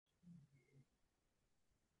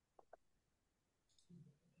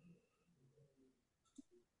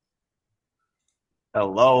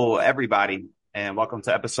Hello, everybody, and welcome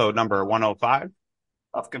to episode number 105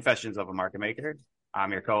 of Confessions of a Market Maker.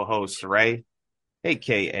 I'm your co-host, Ray,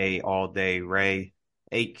 aka All Day Ray,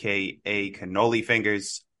 aka Cannoli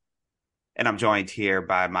Fingers, and I'm joined here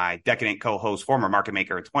by my decadent co-host, former market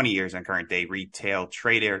maker of 20 years and current day retail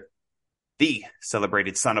trader, the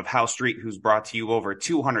celebrated son of House Street, who's brought to you over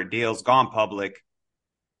 200 deals, gone public.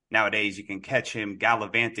 Nowadays, you can catch him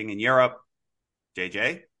gallivanting in Europe.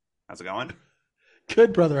 JJ, how's it going?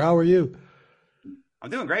 Good, brother. How are you? I'm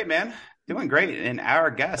doing great, man. Doing great. And our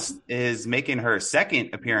guest is making her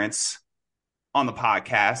second appearance on the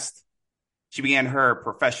podcast. She began her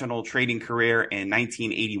professional trading career in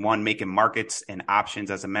 1981, making markets and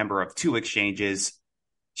options as a member of two exchanges.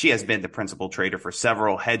 She has been the principal trader for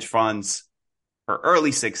several hedge funds. Her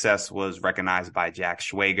early success was recognized by Jack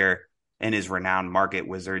Schwager in his renowned Market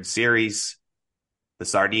Wizard series. The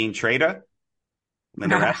Sardine Trader,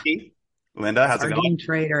 Linda Raschke. Linda, how's it going? Sardine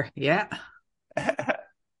trader. Yeah.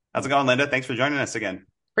 How's it going, Linda? Thanks for joining us again.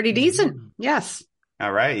 Pretty decent. Yes.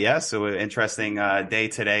 All right. Yeah. So an interesting day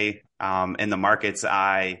today in the markets.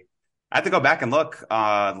 I have to go back and look,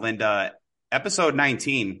 Linda. Episode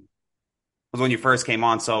 19 was when you first came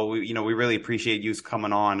on. So, we really appreciate you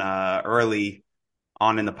coming on early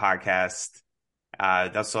on in the podcast.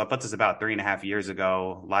 So I put this about 3.5 years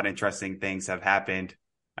ago. A lot of interesting things have happened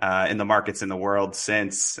in the markets in the world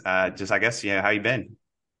since. I guess, how you been?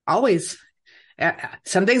 Always.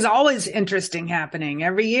 Something's always interesting happening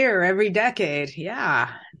every year, every decade. Yeah.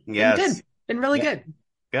 Yes. Been good. Been really good.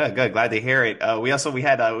 Good. Glad to hear it. We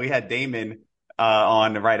had Damon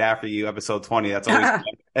on right after you, episode 20. That's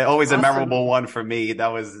always Awesome. A memorable one for me. That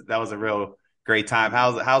was a real great time.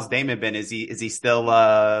 How's Damon been? Is he still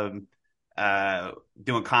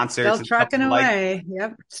doing concerts? Still trucking away.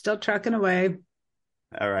 Yep. Still trucking away.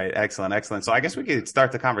 All right. Excellent. So I guess we could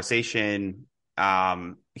start the conversation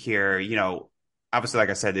here. Obviously, like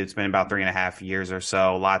I said, it's been about 3.5 years or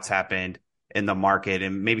so. Lots happened in the market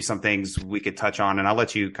and maybe some things we could touch on. And I'll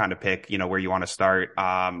let you kind of pick, where you want to start.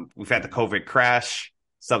 We've had the COVID crash,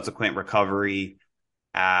 subsequent recovery.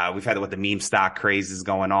 We've had what the meme stock craze is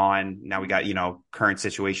going on. Now we got, current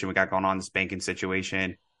situation we got going on, this banking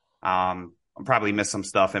situation. I'll probably missed some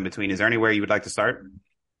stuff in between. Is there anywhere you would like to start?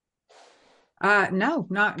 No,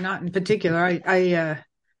 not in particular.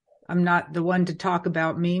 I'm not the one to talk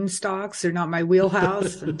about meme stocks. They're not my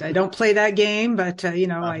wheelhouse. And I don't play that game, but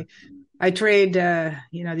I trade the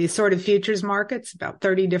assorted futures markets, about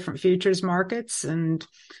 30 different futures markets, and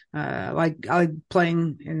I like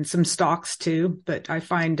playing in some stocks too. But I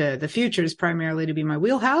find the futures primarily to be my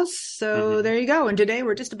wheelhouse. So There you go. And today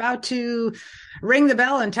we're just about to ring the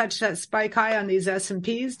bell and touch that spike high on these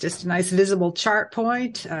S&Ps. Just a nice visible chart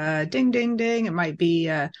point. Ding, ding, ding. It might be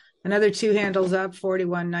another two handles up,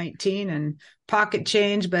 41.19 and pocket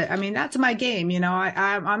change. But I mean, that's my game.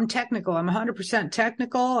 I'm technical. I'm 100%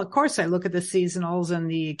 technical. Of course, I look at the seasonals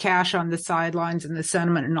and the cash on the sidelines and the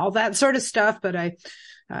sentiment and all that sort of stuff. But I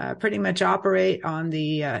pretty much operate on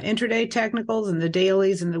the intraday technicals and the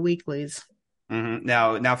dailies and the weeklies. Mm-hmm.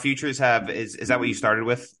 Now futures is that what you started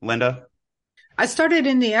with, Linda? I started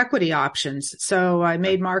in the equity options. So I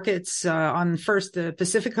made markets on first the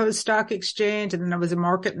Pacific Coast Stock Exchange, and then I was a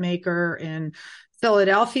market maker in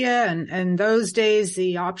Philadelphia. And those days,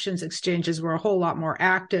 the options exchanges were a whole lot more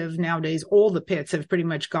active. Nowadays, all the pits have pretty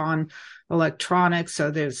much gone electronic. So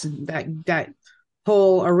there's that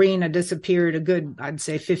whole arena disappeared a good, I'd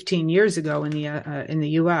say 15 years ago in the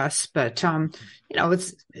US. But,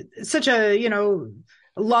 it's such a,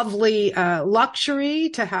 lovely luxury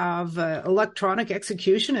to have electronic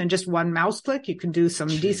execution and just one mouse click. You can do some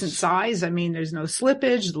decent size. I mean, there's no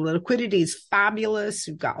slippage. The liquidity is fabulous.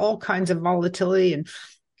 You've got all kinds of volatility and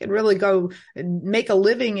can really go and make a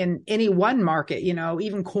living in any one market,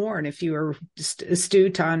 even corn, if you were just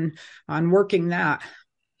astute on working that.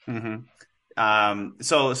 Mm-hmm.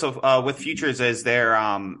 So with futures, is there,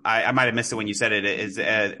 I might have missed it when you said it, is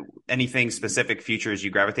anything specific futures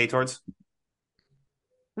you gravitate towards?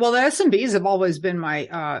 Well, the S&Ps have always been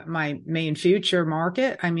my main future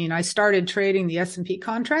market. I mean, I started trading the S&P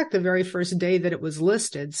contract the very first day that it was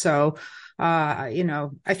listed. So,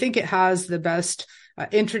 I think it has the best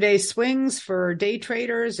intraday swings for day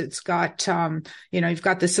traders. It's got, you've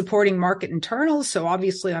got the supporting market internals. So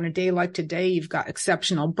obviously on a day like today, you've got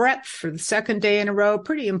exceptional breadth for the second day in a row.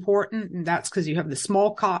 Pretty important. And that's because you have the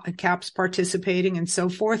small caps participating and so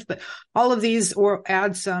forth. But all of these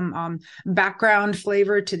add some background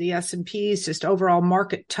flavor to the S&Ps, just overall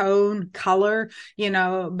market tone, color,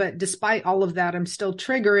 but despite all of that, I'm still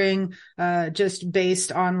triggering just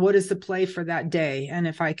based on what is the play for that day. And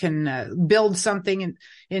if I can build something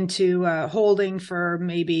into holding for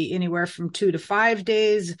maybe anywhere from 2 to 5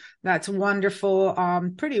 days. That's wonderful.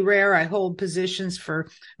 Pretty rare I hold positions for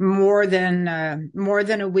more than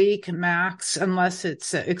a week max, unless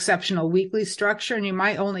it's exceptional weekly structure, and you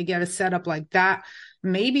might only get a setup like that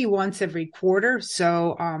maybe once every quarter.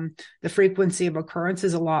 So the frequency of occurrence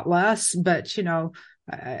is a lot less, but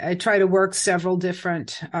I try to work several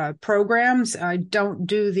different programs. I don't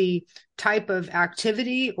do the type of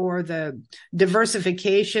activity or the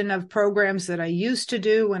diversification of programs that I used to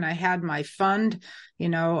do when I had my fund.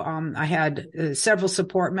 I had several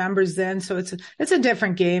support members then, so it's a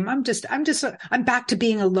different game. I'm back to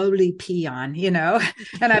being a lowly peon, and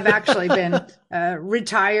I've actually been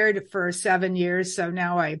retired for 7 years. So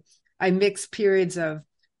now I mix periods of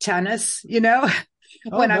tennis,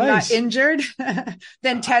 when I'm not injured,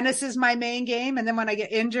 then tennis is my main game. And then when I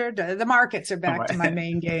get injured, the markets are back to my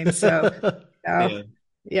main game. So, a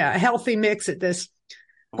healthy mix at this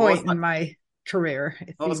point in my career.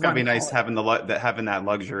 Well, it's gotta be nice having having that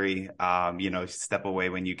luxury, step away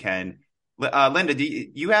when you can. Linda, do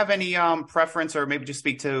you have any preference, or maybe just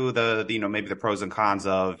speak to maybe the pros and cons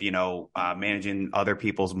of managing other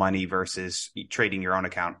people's money versus trading your own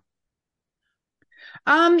account?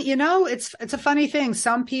 It's a funny thing.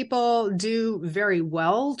 Some people do very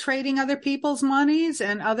well trading other people's monies,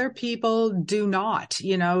 and other people do not.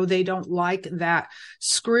 They don't like that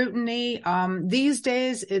scrutiny. These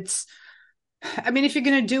days if you're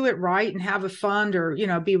going to do it right and have a fund, or,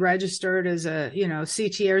 be registered as a,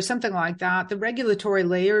 CTA or something like that, the regulatory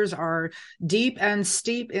layers are deep and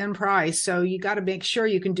steep in price. So you got to make sure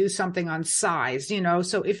you can do something on size,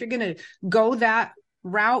 so if you're going to go that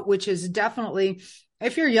route, which is definitely,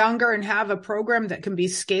 if you're younger and have a program that can be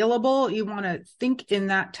scalable, you want to think in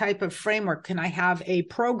that type of framework. Can I have a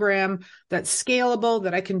program that's scalable,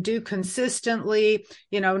 that I can do consistently,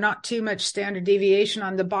 not too much standard deviation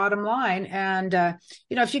on the bottom line? And,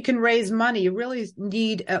 if you can raise money, you really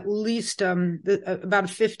need at least about a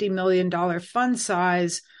 $50 million fund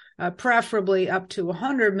size, preferably up to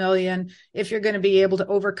 100 million, if you're going to be able to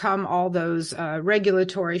overcome all those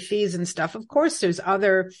regulatory fees and stuff. Of course, there's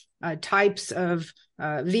other types of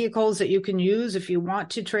vehicles that you can use if you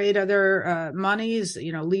want to trade other monies.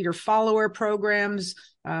 Leader follower programs,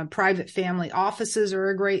 private family offices are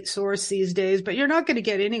a great source these days, but you're not going to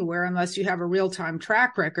get anywhere unless you have a real-time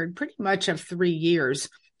track record, pretty much of 3 years.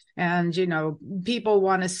 And, people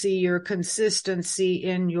want to see your consistency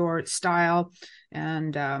in your style.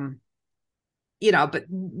 And, but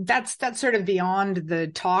that's sort of beyond the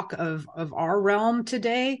talk of our realm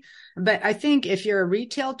today. But I think if you're a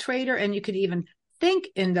retail trader and you could even think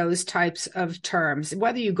in those types of terms,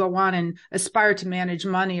 whether you go on and aspire to manage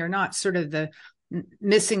money or not, sort of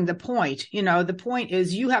missing the point. The point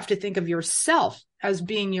is you have to think of yourself as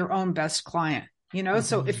being your own best client.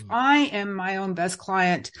 So if I am my own best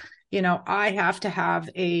client, I have to have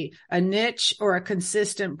a niche or a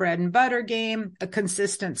consistent bread and butter game, a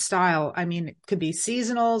consistent style. I mean, it could be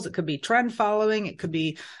seasonals, it could be trend following, it could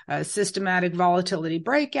be systematic volatility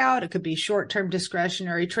breakout, it could be short-term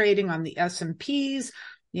discretionary trading on the S&Ps,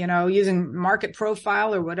 using market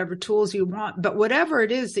profile or whatever tools you want. But whatever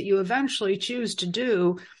it is that you eventually choose to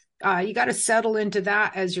do, you got to settle into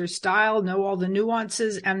that as your style, know all the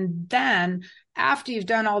nuances. And then after you've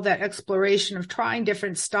done all that exploration of trying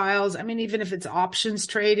different styles, even if it's options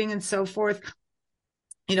trading and so forth,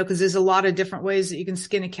 because there's a lot of different ways that you can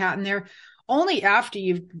skin a cat in there. Only after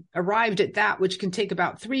you've arrived at that, which can take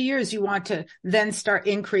about 3 years, you want to then start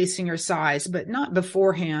increasing your size, but not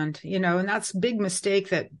beforehand, and that's a big mistake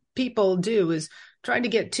that people do, is trying to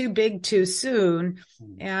get too big too soon.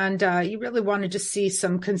 And you really want to just see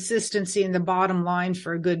some consistency in the bottom line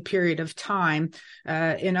for a good period of time.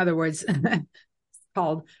 In other words, it's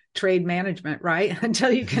called trade management, right?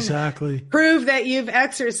 Until you can prove that you've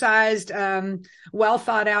exercised well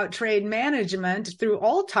thought out trade management through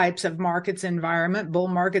all types of markets environment, bull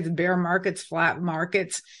markets, bear markets, flat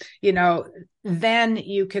markets, then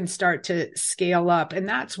you can start to scale up. And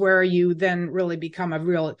that's where you then really become a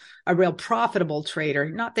real profitable trader.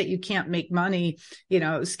 Not that you can't make money,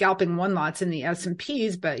 scalping one lots in the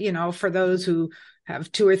S&Ps, but, for those who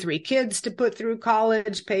have 2 or 3 kids to put through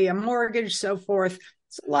college, pay a mortgage, so forth.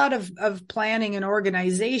 It's a lot of planning and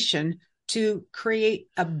organization to create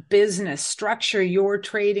a business, structure your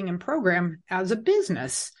trading and program as a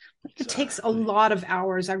business. It takes a lot of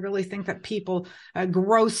hours. I really think that people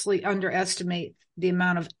grossly underestimate the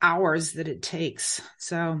amount of hours that it takes.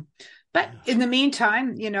 So, but in the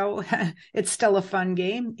meantime, it's still a fun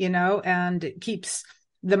game, and it keeps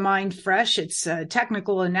the mind fresh. It's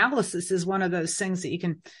technical analysis is one of those things that you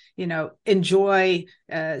can, enjoy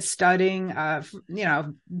studying,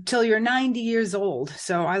 till you're 90 years old.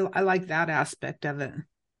 So I like that aspect of it.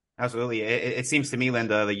 Absolutely. It seems to me,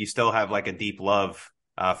 Linda, that you still have like a deep love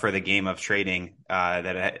for the game of trading, that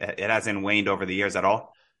it hasn't waned over the years at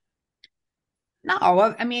all. No,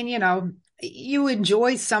 I mean, you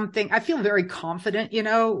enjoy something. I feel very confident,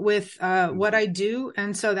 with what I do.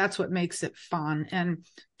 And so that's what makes it fun. And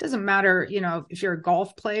it doesn't matter, if you're a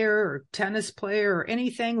golf player or tennis player or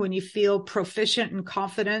anything, when you feel proficient and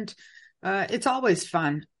confident, it's always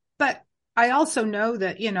fun. But I also know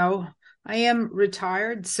that, I am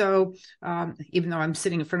retired. So even though I'm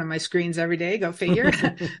sitting in front of my screens every day, go figure.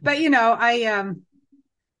 But,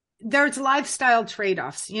 there's lifestyle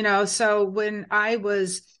trade-offs, so when I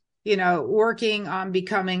was, working on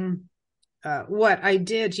becoming what I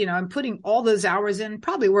did, I'm putting all those hours in,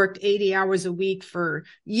 probably worked 80 hours a week for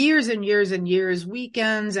years and years and years,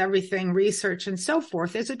 weekends, everything, research and so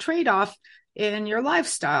forth. There's a trade-off in your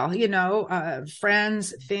lifestyle,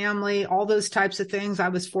 friends, family, all those types of things. I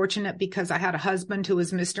was fortunate because I had a husband who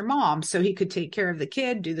was Mr. Mom, so he could take care of the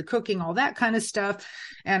kid, do the cooking, all that kind of stuff.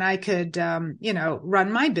 And I could,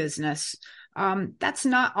 run my business. That's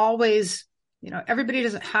not always, everybody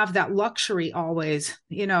doesn't have that luxury always,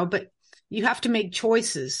 but you have to make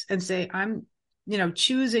choices and say, I'm,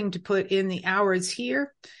 choosing to put in the hours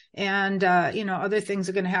here. And, other things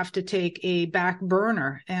are going to have to take a back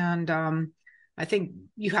burner. And, I think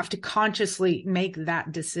you have to consciously make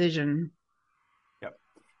that decision. Yep.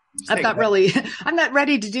 I'm not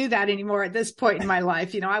ready to do that anymore at this point in my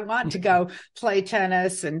life. I want to go play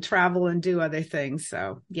tennis and travel and do other things.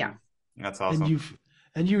 So yeah. That's awesome.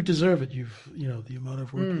 And you deserve it. The amount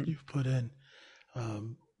of work that you've put in,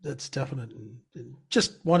 that's definite. And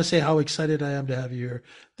just want to say how excited I am to have you here.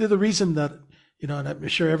 They're the reason that, and I'm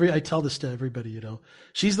sure I tell this to everybody,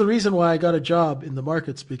 she's the reason why I got a job in the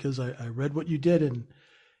markets, because I read what you did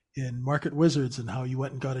in Market Wizards and how you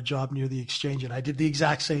went and got a job near the exchange. And I did the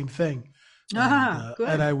exact same thing. Good.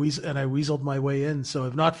 And I weaseled my way in. So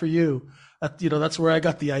if not for you, that's where I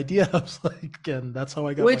got the idea. I was like, and that's how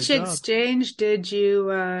I got Which my job. Exchange did you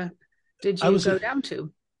go down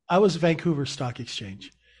to? I was Vancouver Stock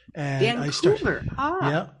Exchange. And Vancouver.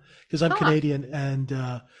 Yeah, because I'm Canadian.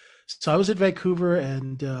 And, so I was at Vancouver,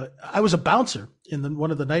 and I was a bouncer in one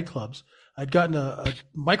of the nightclubs. I'd gotten a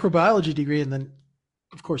microbiology degree, and then,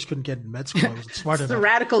 of course, couldn't get in med school. I wasn't smart enough. It's a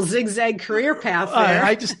radical zigzag career path there.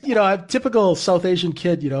 I just, I'm a typical South Asian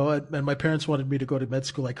kid, and my parents wanted me to go to med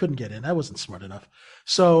school. I couldn't get in. I wasn't smart enough.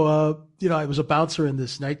 So, I was a bouncer in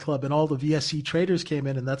this nightclub, and all the VSE traders came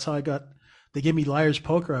in, and that's how they gave me Liar's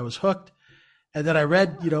Poker. I was hooked. And then I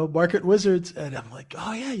read, Market Wizards, and I'm like,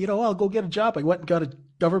 oh yeah, I'll go get a job. I went and got a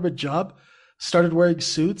government job, started wearing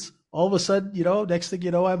suits. All of a sudden, next thing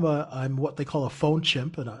you know, I'm what they call a phone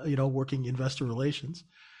chimp, and working investor relations,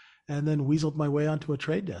 and then weaseled my way onto a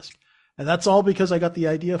trade desk. And that's all because I got the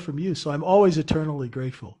idea from you. So I'm always eternally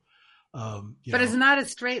grateful. But it's not a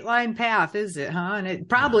straight line path, is it, huh? And it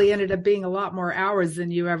probably ended up being a lot more hours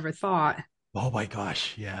than you ever thought. Oh my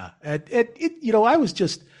gosh, yeah. And I was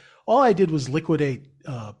just, all I did was liquidate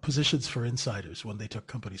positions for insiders when they took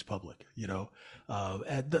companies public,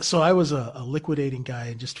 so I was a liquidating guy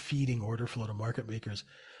and just feeding order flow to market makers.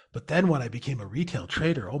 But then when I became a retail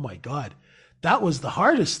trader, oh my God, that was the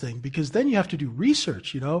hardest thing, because then you have to do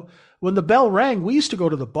research. When the bell rang, we used to go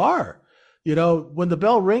to the bar. When the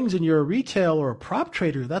bell rings and you're a retail or a prop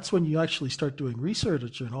trader, that's when you actually start doing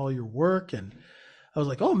research and all your work. And I was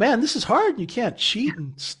like, oh man, this is hard. You can't cheat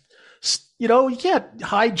and you can't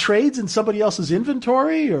hide trades in somebody else's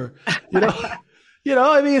inventory, or,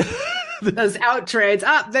 I mean, those out trades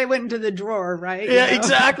they went into the drawer, right? Yeah,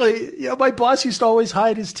 exactly. My boss used to always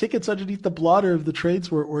hide his tickets underneath the blotter if the trades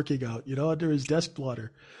weren't working out, under his desk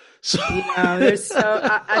blotter. So,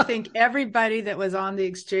 I think everybody that was on the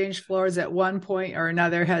exchange floors at one point or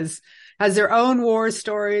another has their own war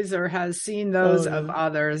stories or has seen those of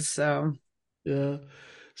others. So, yeah.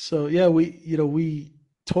 So, yeah, we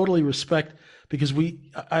totally respect, because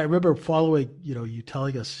I remember following, you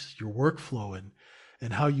telling us your workflow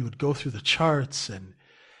and how you would go through the charts and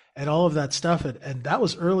all of that stuff. And that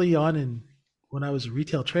was early on when I was a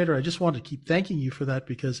retail trader. I just wanted to keep thanking you for that,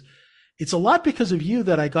 because it's a lot because of you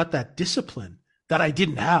that I got that discipline that I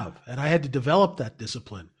didn't have. And I had to develop that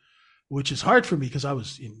discipline, which is hard for me because I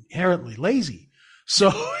was inherently lazy.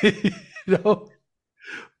 So,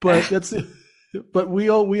 but we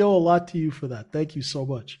owe a lot to you for that. Thank you so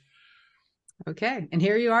much. Okay. And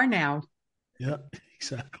here you are now. Yeah,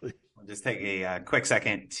 exactly. just take a quick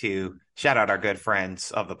second to shout out our good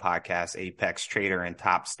friends of the podcast, Apex Trader and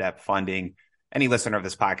Top Step Funding. Any listener of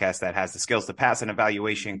this podcast that has the skills to pass an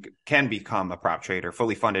evaluation can become a prop trader,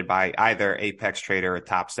 fully funded by either Apex Trader or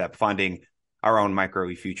Top Step Funding. Our own Micro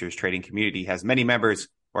E-Futures trading community has many members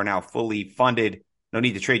who are now fully funded. No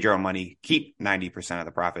need to trade your own money. Keep 90% of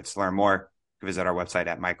the profits. To learn more, visit our website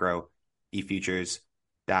at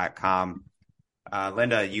microefutures.com.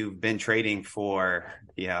 Linda, you've been trading for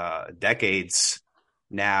decades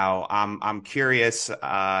now. I'm curious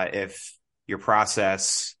if your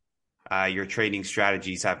process, your trading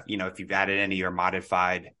strategies have, if you've added any or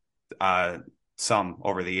modified some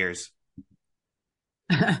over the years.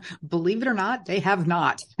 Believe it or not, they have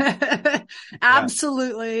not.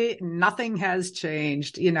 Absolutely nothing has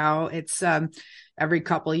changed. It's every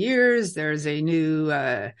couple of years, there's a new,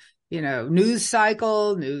 news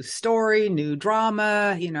cycle, new story, new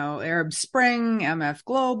drama, Arab Spring, MF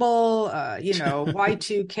Global,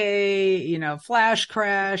 Y2K, flash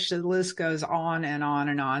crash, the list goes on and on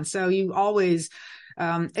and on. So you always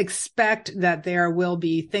expect that there will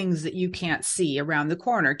be things that you can't see around the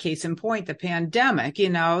corner. Case in point, the pandemic,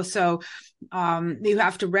 so you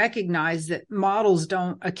have to recognize that models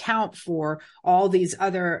don't account for all these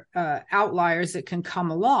other outliers that can come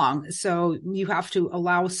along. So you have to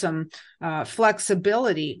allow some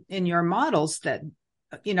flexibility in your models that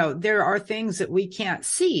there are things that we can't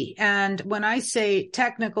see. And when I say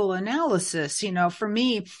technical analysis, for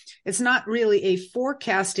me, it's not really a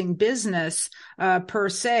forecasting business per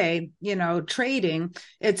se, trading.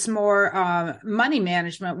 It's more money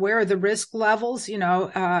management. Where are the risk levels,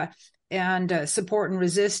 and support and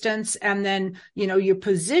resistance. And then, you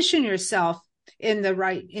position yourself in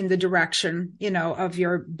the direction, of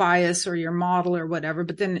your bias or your model or whatever,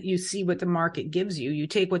 but then you see what the market gives you. You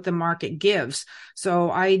take what the market gives.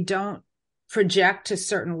 So I don't project to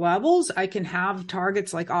certain levels. I can have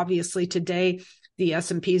targets, like obviously today, the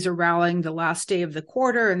S&Ps are rallying the last day of the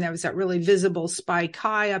quarter, and there was that really visible spike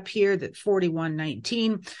high up here, that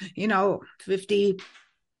 41.19, 50.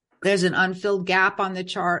 There's an unfilled gap on the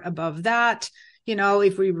chart above that.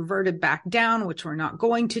 If we reverted back down, which we're not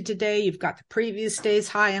going to today, you've got the previous day's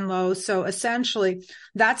high and low. So essentially,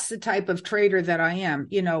 that's the type of trader that I am.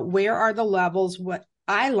 Where are the levels? What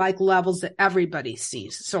I like levels that everybody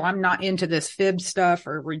sees. So I'm not into this fib stuff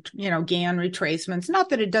or, Gann retracements. Not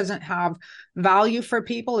that it doesn't have value for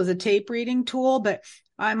people as a tape reading tool, but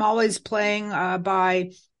I'm always playing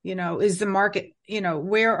by, is the market,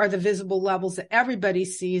 where are the visible levels that everybody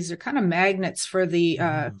sees? They're kind of magnets for the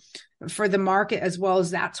market, as well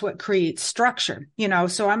as that's what creates structure,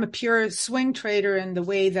 so I'm a pure swing trader in the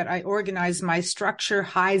way that I organize my structure,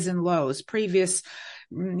 highs and lows, previous,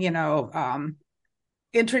 intraday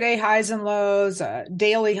highs and lows,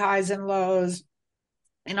 daily highs and lows.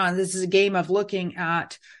 This is a game of looking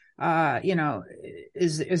at,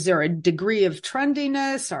 is there a degree of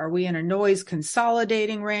trendiness? Are we in a noise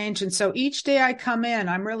consolidating range? And so each day I come in,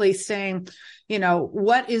 I'm really saying,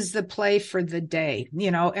 what is the play for the day?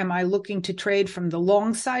 Am I looking to trade from the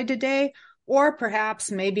long side today? Or perhaps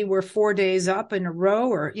maybe we're 4 days up in a row,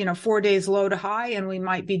 or, 4 days low to high, and we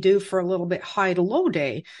might be due for a little bit high to low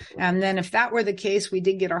day. And then if that were the case, we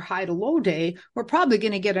did get our high to low day, we're probably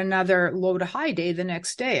going to get another low to high day the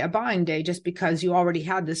next day, a buying day, just because you already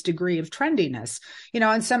had this degree of trendiness,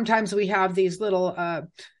 and sometimes we have these little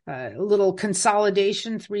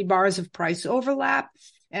consolidation, 3 bars of price overlap.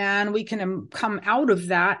 And we can come out of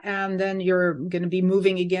that, and then you're going to be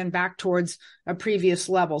moving again back towards a previous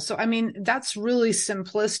level. So, that's really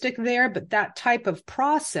simplistic there, but that type of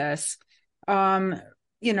process,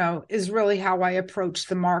 is really how I approach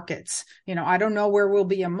the markets. I don't know where we'll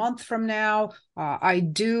be a month from now. I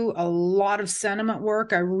do a lot of sentiment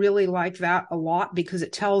work. I really like that a lot, because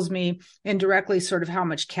it tells me indirectly sort of how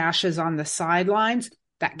much cash is on the sidelines.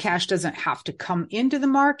 That cash doesn't have to come into the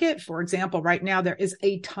market. For example, right now there is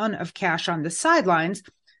a ton of cash on the sidelines.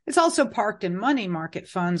 It's also parked in money market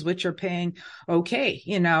funds, which are paying okay,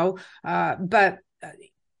 but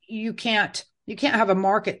you can't have a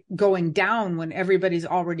market going down when everybody's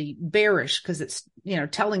already bearish, because it's,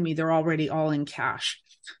 telling me they're already all in cash.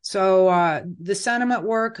 So the sentiment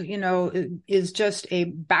work, is just a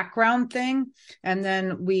background thing. And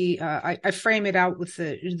then I frame it out with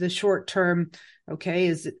the short term. Okay,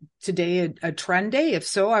 is it today a trend day? If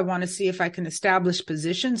so, I want to see if I can establish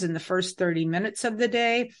positions in the first 30 minutes of the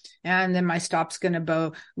day. And then my stop's going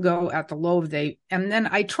to go at the low of the day. And then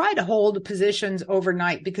I try to hold positions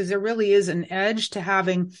overnight, because there really is an edge to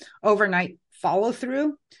having overnight follow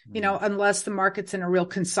through, unless the market's in a real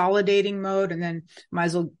consolidating mode, and then might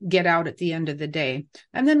as well get out at the end of the day.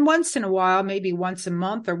 And then once in a while, maybe once a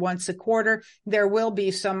month or once a quarter, there will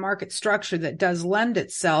be some market structure that does lend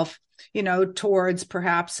itself, towards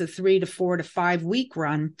perhaps a 3 to 4 to 5 week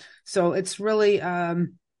run. So it's really,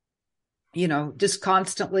 just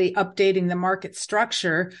constantly updating the market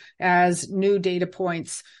structure as new data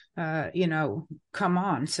points, come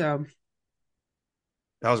on. So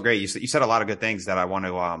that was great. You said a lot of good things that I want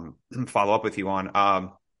to follow up with you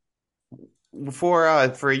on.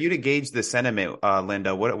 For you to gauge the sentiment,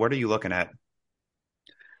 Linda, what are you looking at?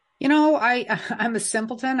 I'm a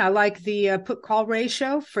simpleton. I like the put call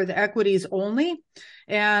ratio for the equities only,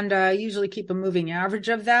 and I usually keep a moving average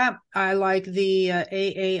of that. I like the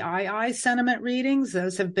AAII sentiment readings.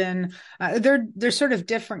 Those have been they're sort of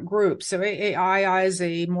different groups. So AAII is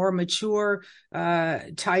a more mature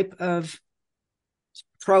type of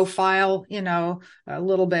profile, a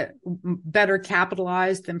little bit better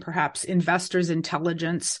capitalized than perhaps Investors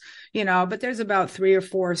Intelligence, but there's about 3 or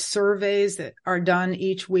 4 surveys that are done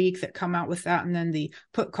each week that come out with that. And then the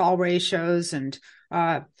put call ratios, and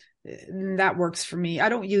that works for me. I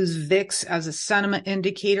don't use VIX as a sentiment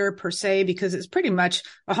indicator per se, because it's pretty much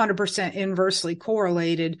 100% inversely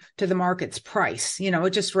correlated to the market's price. It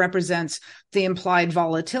just represents the implied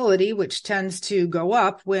volatility, which tends to go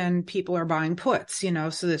up when people are buying puts,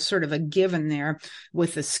 so there's sort of a given there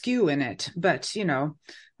with a skew in it. But,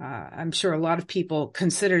 I'm sure a lot of people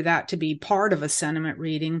consider that to be part of a sentiment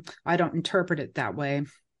reading. I don't interpret it that way.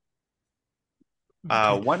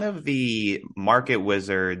 One of the market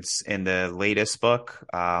wizards in the latest book,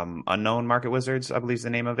 Unknown Market Wizards, I believe is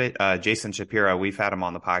the name of it. Jason Shapiro, we've had him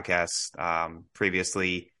on the podcast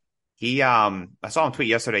previously. I saw him tweet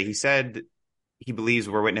yesterday. He said he believes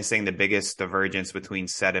we're witnessing the biggest divergence between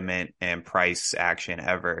sentiment and price action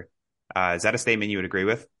ever. Is that a statement you would agree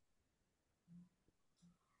with?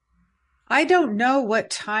 I don't know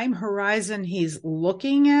what time horizon he's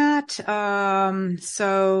looking at.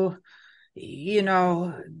 So if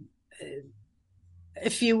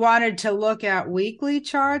you wanted to look at weekly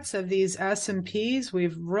charts of these S&Ps,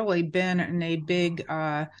 we've really been in a big,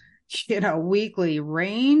 weekly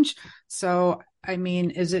range. So,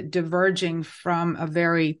 is it diverging from a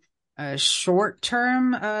very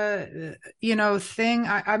short-term, thing?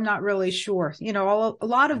 I'm not really sure. A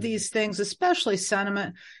lot of these things, especially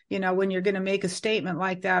sentiment, when you're going to make a statement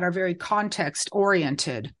like that, are very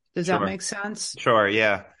context-oriented. Does that make sense? Sure,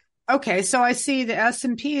 yeah. Okay, so I see the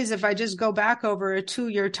S&Ps, if I just go back over a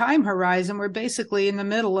 2-year time horizon, we're basically in the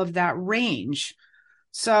middle of that range.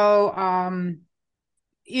 So, and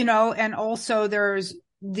also there's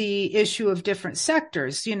the issue of different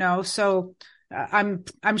sectors, so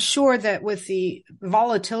I'm sure that with the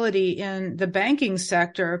volatility in the banking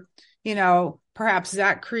sector, perhaps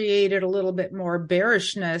that created a little bit more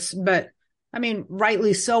bearishness, but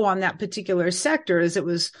rightly so on that particular sector as it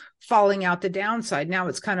was falling out the downside. Now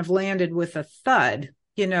it's kind of landed with a thud,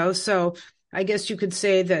 so I guess you could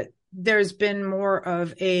say that there's been more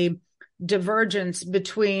of a divergence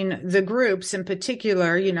between the groups. In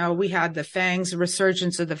particular, we had the FANGs,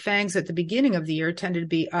 resurgence of the FANGs at the beginning of the year tended to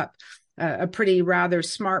be up a pretty rather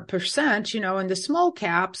smart percent, and the small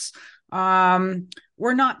caps,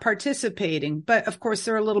 we're not participating, but of course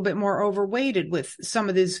they're a little bit more overweighted with some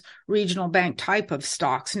of these regional bank type of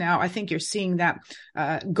stocks. Now, I think you're seeing that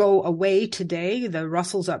go away today. The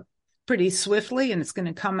Russell's up pretty swiftly, and it's going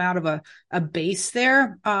to come out of a base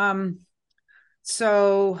there.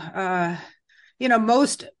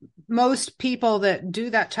 Most people that do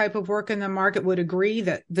that type of work in the market would agree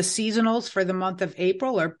that the seasonals for the month of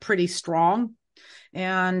April are pretty strong.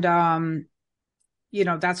 And,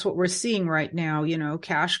 that's what we're seeing right now,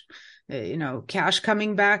 cash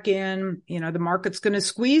coming back in, the market's going to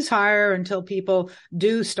squeeze higher until people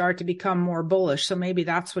do start to become more bullish. So maybe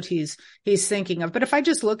that's what he's thinking of. But if I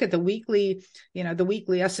just look at the weekly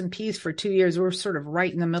S&Ps for 2 years, we're sort of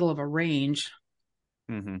right in the middle of a range.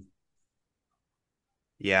 Mm-hmm.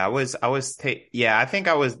 Yeah, I think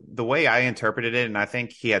the way I interpreted it, and I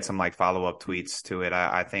think he had some follow-up tweets to it,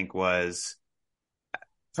 I think was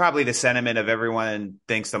probably the sentiment of everyone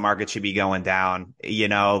thinks the market should be going down,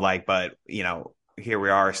 but here we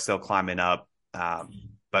are still climbing up.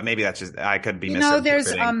 But maybe that's just, I could be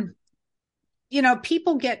misinterpreting.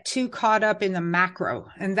 People get too caught up in the macro,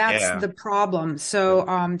 and that's the problem. So,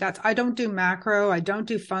 I don't do macro. I don't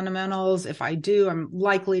do fundamentals. If I do, I'm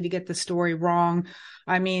likely to get the story wrong.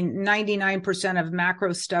 99% of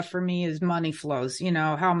macro stuff for me is money flows,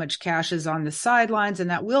 how much cash is on the sidelines, and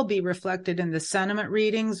that will be reflected in the sentiment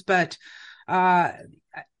readings. But,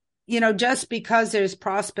 just because there's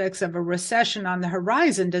prospects of a recession on the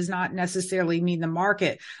horizon does not necessarily mean the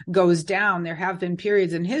market goes down. There have been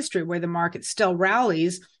periods in history where the market still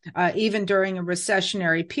rallies, even during a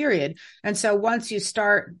recessionary period. And so once you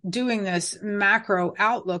start doing this macro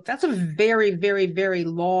outlook, that's a very, very, very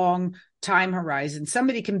long time horizon.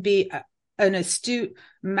 Somebody can be an astute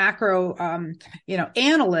macro,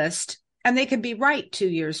 analyst, and they could be right 2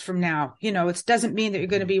 years from now. It doesn't mean that you're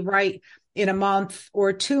going to be right in a month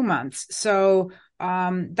or 2 months. So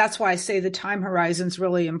that's why I say the time horizon is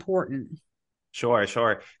really important. Sure.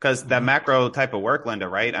 Because that macro type of work, Linda,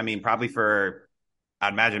 right? I mean,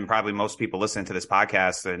 I'd imagine probably most people listening to this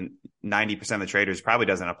podcast and 90% of the traders probably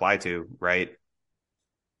doesn't apply to, right?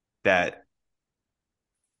 That.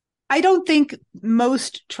 I don't think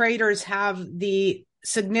most traders have the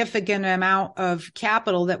significant amount of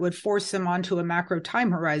capital that would force them onto a macro time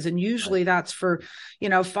horizon. Usually that's for,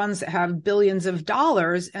 funds that have billions of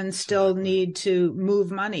dollars and still need to move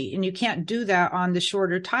money. And you can't do that on the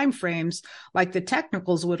shorter time frames like the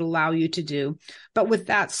technicals would allow you to do. But with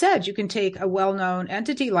that said, you can take a well-known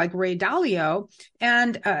entity like Ray Dalio,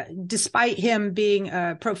 and despite him being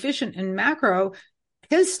proficient in macro,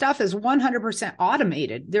 his stuff is 100%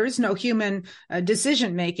 automated. There is no human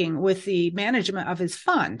decision-making with the management of his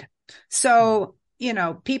fund. So,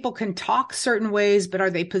 people can talk certain ways, but are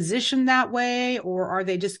they positioned that way, or are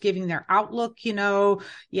they just giving their outlook?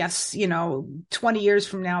 Yes, 20 years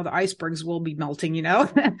from now, the icebergs will be melting,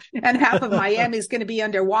 and half of Miami is going to be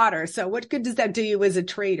underwater. So what good does that do you as a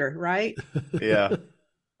trader, right? Yeah.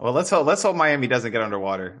 Well, let's hope Miami doesn't get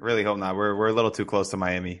underwater. Really hope not. We're a little too close to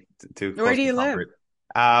Miami. Where do you live?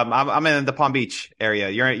 I'm in the Palm Beach area.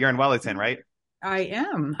 You're in Wellington, right? I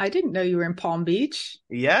am. I didn't know you were in Palm Beach.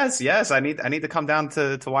 Yes. I need to come down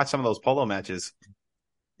to watch some of those polo matches.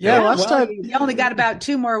 Yeah, last time you only got about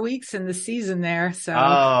 2 more weeks in the season there. So.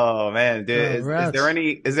 Oh man, dude, is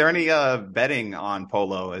there any betting on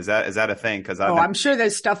polo? Is that a thing? Because I'm sure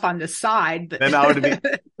there's stuff on the side, but then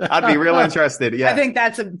I'd be real interested. Yeah, I think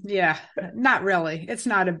not really. It's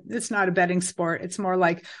not a betting sport. It's more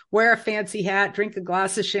like wear a fancy hat, drink a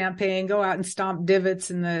glass of champagne, go out and stomp divots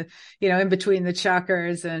in the in between the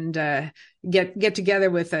chukkers, and get together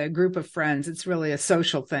with a group of friends. It's really a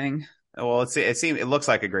social thing. Well, it looks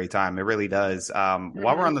like a great time. It really does. While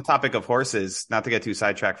we're on the topic of horses, not to get too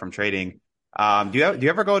sidetracked from trading, do you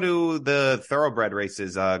ever go to the thoroughbred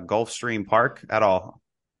races, Gulfstream Park at all?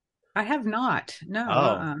 I have not.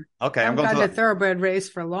 No. Okay. I'm going to a thoroughbred race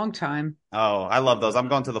for a long time. Oh, I love those. I'm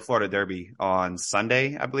going to the Florida Derby on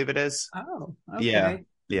Sunday, I believe it is. Oh, okay.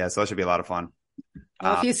 Yeah. So that should be a lot of fun.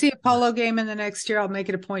 Well, if you see a polo game in the next year, I'll make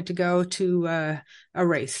it a point to go to a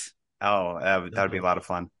race. Oh, that would be a lot of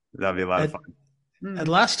fun. That'd be a lot of fun. And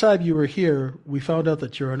last time you were here, we found out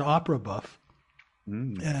that you're an opera buff.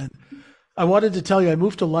 And I wanted to tell you, I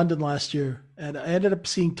moved to London last year, and I ended up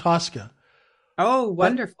seeing Tosca. Oh,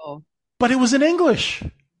 wonderful! But it was in English.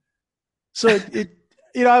 So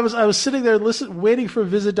I was sitting there waiting for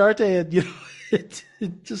Visitarte, and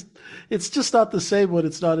it's just not the same when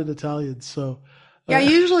it's not in Italian. So. Yeah,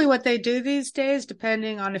 usually what they do these days,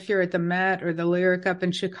 depending on if you're at the Met or the Lyric up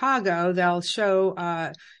in Chicago, they'll show,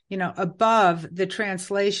 above the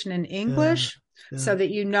translation in English so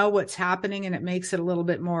that you know what's happening, and it makes it a little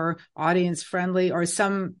bit more audience friendly. Or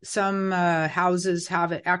some houses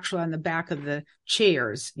have it actually on the back of the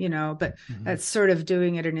chairs, but that's sort of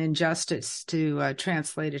doing it an injustice to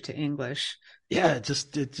translate it to English. Yeah, it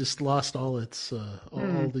just lost all its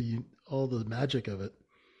all the magic of it.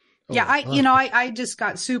 Yeah, I just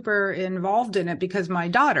got super involved in it because my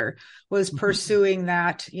daughter was pursuing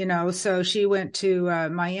that, so she went to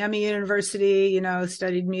Miami University,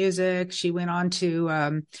 studied music. She went on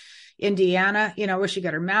to Indiana, where she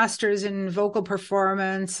got her master's in vocal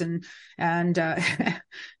performance, and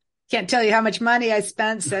can't tell you how much money I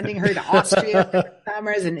spent sending her to Austria for the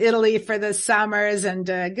summers and Italy for the summers, and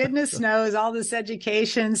goodness knows all this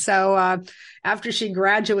education. So after she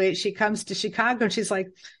graduates, she comes to Chicago and she's like,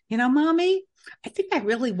 Mommy, I think I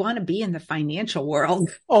really want to be in the financial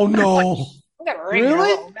world. Oh no. I'm gonna ring her a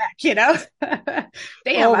little back,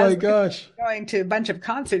 Damn, oh my gosh. Going to a bunch of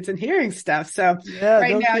concerts and hearing stuff. So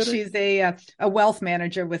right now she's a wealth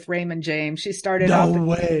manager with Raymond James. She started off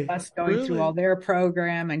with us going through all their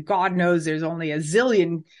program, and God knows there's only a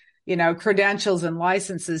zillion, credentials and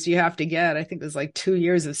licenses you have to get. I think it was like 2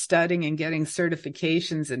 years of studying and getting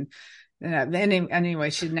certifications, and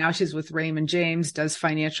anyway, she's with Raymond James, does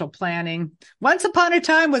financial planning. Once upon a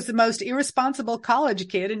time was the most irresponsible college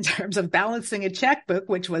kid in terms of balancing a checkbook,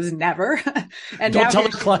 which was never. And don't tell her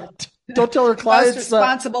clients. Most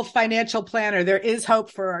responsible financial planner. There is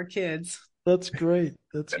hope for our kids. That's great.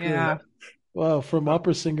 That's great. Yeah. Wow, from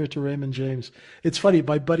opera singer to Raymond James. It's funny.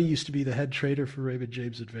 My buddy used to be the head trader for Raymond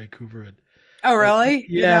James in Vancouver, and Oh, really?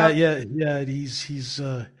 yeah, yeah, yeah. And he's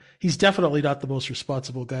definitely not the most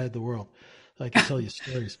responsible guy in the world. I can tell you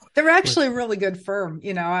stories, They're but actually a really good firm.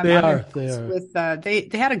 they I'm are. They impressed are.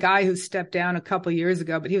 with, they had a guy who stepped down a couple years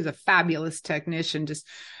ago, but he was a fabulous technician, just,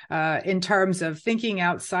 in terms of thinking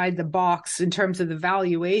outside the box, in terms of the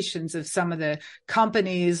valuations of some of the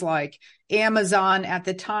companies like Amazon at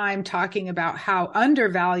the time, talking about how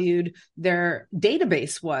undervalued their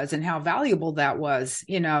database was and how valuable that was,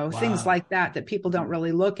 things Wow. like that people don't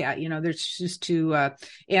really look at. They're just to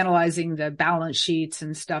analyzing the balance sheets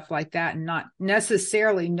and stuff like that, and not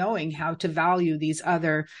necessarily knowing how to value these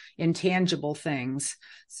other intangible things.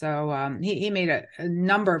 So he made a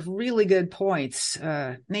number of really good points.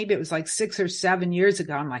 Maybe it was like 6 or 7 years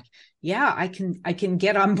ago. I'm like, yeah, I can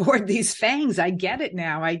get on board these fangs. I get it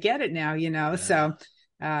now. Yeah. So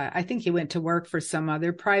I think he went to work for some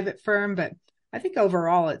other private firm, but I think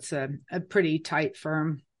overall it's a pretty tight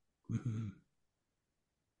firm. Mhm.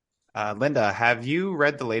 Linda, have you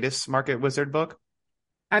read the latest Market Wizard book?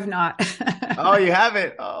 I've not. Oh, you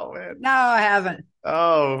haven't? Oh man. No, I haven't.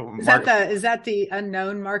 Oh, Is that the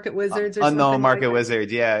unknown Market Wizards or Unknown something like Market that?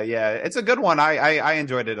 Wizard. Yeah, yeah. It's a good one. I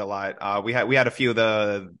enjoyed it a lot. We had a few of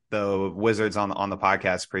the wizards on the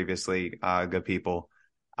podcast previously, good people.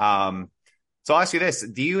 So I'll ask you this.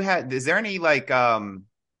 Is there any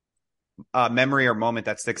memory or moment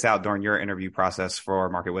that sticks out during your interview process for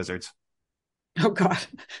Market Wizards? Oh God,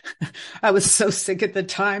 I was so sick at the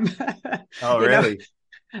time. Oh, you know, really?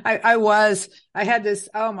 I had this,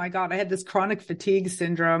 oh my God, I had this chronic fatigue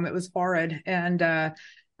syndrome. It was horrid. And, I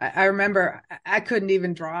remember I couldn't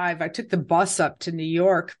even drive. I took the bus up to New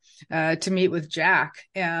York, to meet with Jack.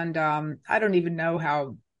 And, I don't even know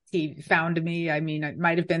how he found me. I mean, it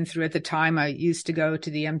might have been through at the time I used to go to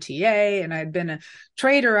the MTA, and I had been a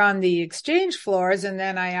trader on the exchange floors. And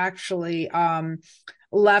then I actually,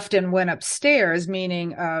 left and went upstairs,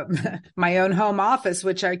 meaning my own home office,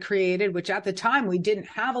 which I created, which at the time we didn't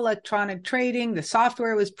have electronic trading. The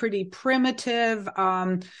software was pretty primitive.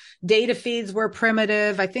 Data feeds were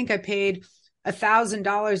primitive. I think I paid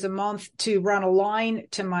 $1,000 a month to run a line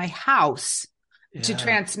to my house to Yeah.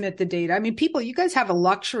 transmit the data. I mean, people, you guys have a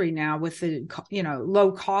luxury now with the,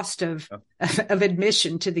 low cost of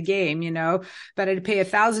admission to the game, but I'd pay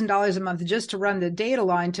 $1,000 a month just to run the data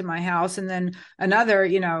line to my house. And then another,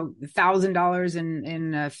 $1,000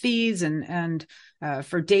 in fees and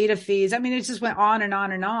for data fees. I mean, it just went on and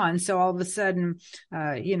on and on. So all of a sudden,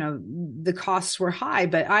 the costs were high,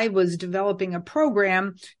 but I was developing a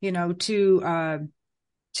program, to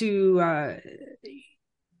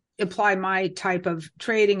apply my type of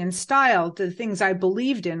trading and style to the things I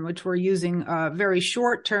believed in, which were using a very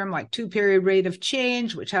short term, like 2-period rate of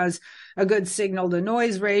change, which has a good signal to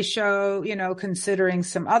noise ratio, considering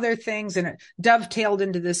some other things. And it dovetailed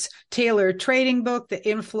into this tailored trading book that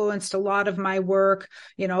influenced a lot of my work.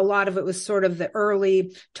 A lot of it was sort of the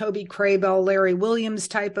early Toby Crabell, Larry Williams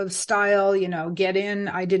type of style, get in.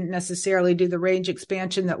 I didn't necessarily do the range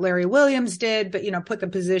expansion that Larry Williams did, but, put the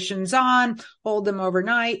positions on, hold them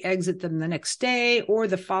overnight, exit them the next day or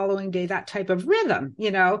the following day, that type of rhythm,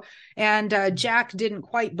 and Jack didn't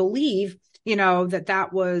quite believe, that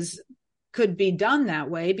could be done that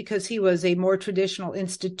way, because he was a more traditional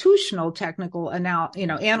institutional technical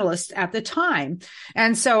analyst at the time.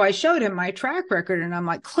 And so I showed him my track record, and I'm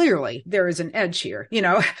like, clearly there is an edge here,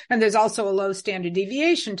 and there's also a low standard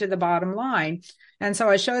deviation to the bottom line. And so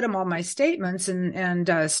I showed him all my statements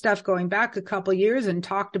and stuff going back a couple of years, and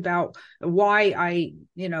talked about why I,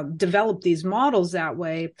 developed these models that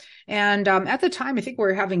way. And at the time, I think we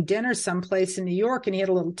were having dinner someplace in New York, and he had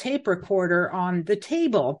a little tape recorder on the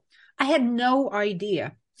table. I had no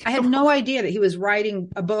idea. I had no idea that he was writing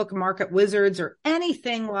a book, Market Wizards, or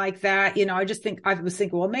anything like that. I was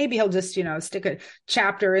thinking, well, maybe he'll just, stick a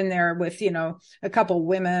chapter in there with, a couple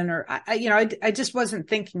women, or I just wasn't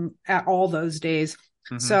thinking at all those days.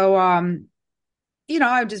 Mm-hmm. So,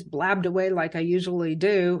 I just blabbed away like I usually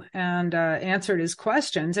do, and answered his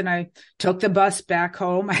questions. And I took the bus back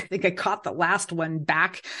home. I think I caught the last one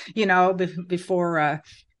back, before,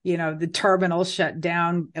 the terminal shut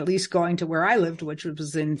down, at least going to where I lived, which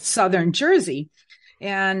was in southern Jersey.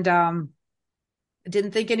 And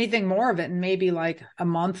didn't think anything more of it. And maybe like a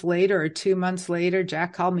month later or 2 months later,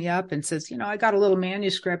 Jack called me up and says, I got a little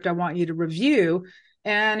manuscript I want you to review.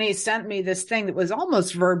 And he sent me this thing that was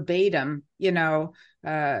almost verbatim, me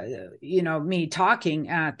talking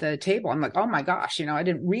at the table. I'm like, oh my gosh, I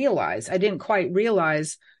didn't quite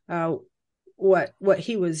realize what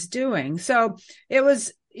he was doing. So it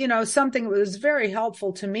was something that was very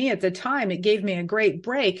helpful to me at the time. It gave me a great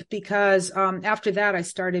break because after that, I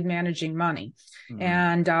started managing money. Mm-hmm.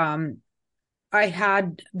 And I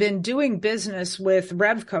had been doing business with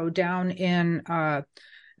Revco down in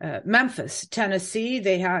Memphis, Tennessee.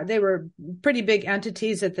 They were pretty big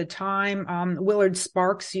entities at the time. Willard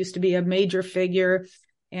Sparks used to be a major figure.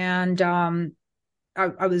 And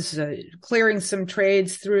I was clearing some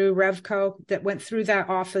trades through Revco that went through that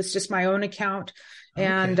office, just my own account. Okay.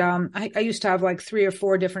 And I used to have like 3 or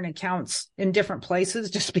 4 different accounts in different places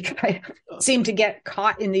just because I seemed to get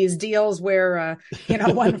caught in these deals where,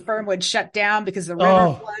 one firm would shut down because the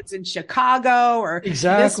river floods in Chicago or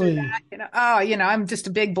exactly. This or that, I'm just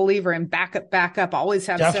a big believer in backup. Always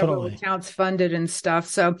have several accounts funded and stuff.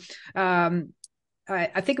 So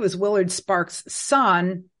I think it was Willard Sparks'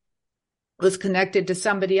 son was connected to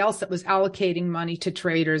somebody else that was allocating money to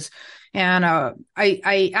traders. And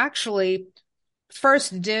I actually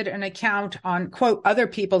first did an account on, quote, other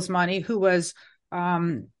people's money, who was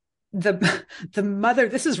the mother.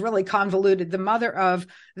 This is really convoluted. The mother of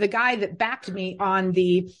the guy that backed me on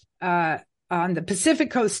the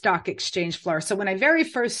Pacific Coast Stock Exchange floor. So when I very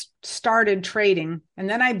first started trading, and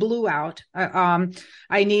then I blew out,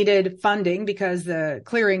 I needed funding because the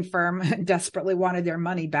clearing firm desperately wanted their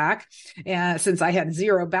money back, and since I had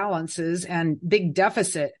 0 balances and big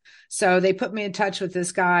deficit. So they put me in touch with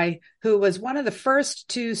this guy who was one of the first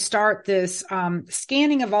to start this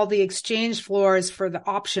scanning of all the exchange floors for the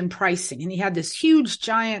option pricing. And he had this huge,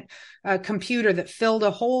 giant computer that filled a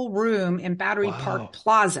whole room in Battery Park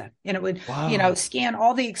Plaza. And it would, scan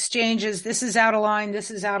all the exchanges. This is out of line. This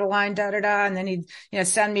is out of line, da-da-da. And then he'd,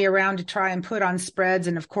 send me around to try and put on spreads.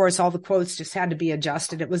 And of course, all the quotes just had to be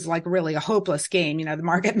adjusted. It was like really a hopeless game. The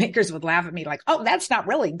market makers would laugh at me like, oh, that's not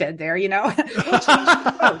really bid there, we'll change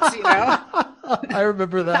the quotes, I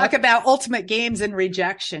remember that. Talk about ultimate games and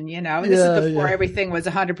rejection, and this is before everything was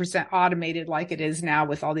 100% automated like it is now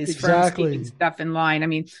with all these firms keeping stuff in line. I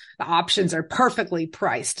mean, the options are perfectly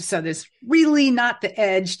priced. So there's really not the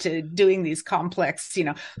edge to doing these complex,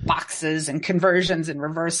 boxes and conversions and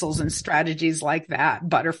reversals and strategies like that.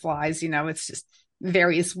 Butterflies, it's just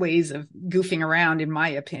various ways of goofing around, in my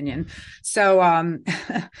opinion. So,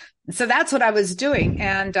 so that's what I was doing.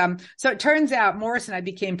 And so it turns out Morris and I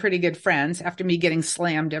became pretty good friends after me getting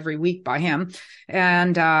slammed every week by him.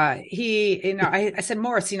 And he, I said,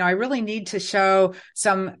 Morris, I really need to show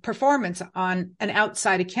some performance on an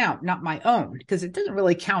outside account, not my own, because it doesn't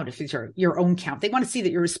really count if it's your own account. They want to see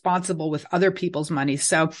that you're responsible with other people's money.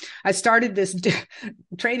 So I started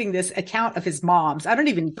trading this account of his mom's. I don't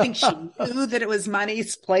even think she knew that it was money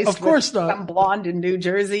placed of course with not. Some blonde in New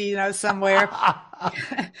Jersey, somewhere.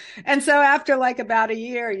 And so after like about a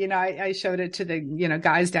year, I showed it to the,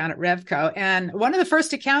 guys down at Revco. And one of the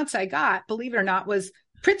first accounts I got, believe it or not, was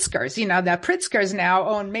Pritzker's. That Pritzker's now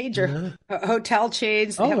own major hotel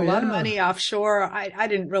chains. They have a lot of money offshore. I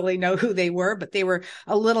didn't really know who they were, but they were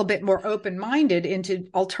a little bit more open-minded into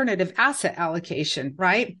alternative asset allocation,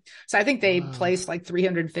 right? So I think they placed like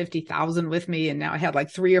 350,000 with me, and now I had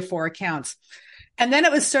like 3 or 4 accounts. And then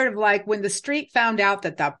it was sort of like when the street found out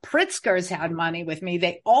that the Pritzkers had money with me,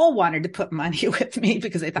 they all wanted to put money with me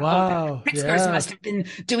because they thought, the Pritzkers must have been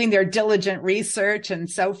doing their diligent research and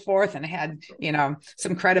so forth. And I had,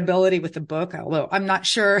 some credibility with the book, although I'm not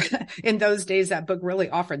sure in those days that book really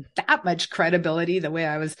offered that much credibility the way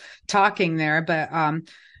I was talking there. But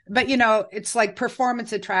it's like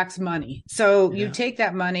performance attracts money. So you take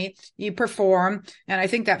that money, you perform. And I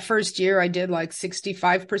think that first year I did like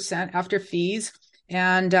 65% after fees.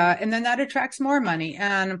 And then that attracts more money.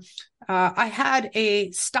 And I had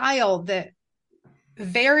a style that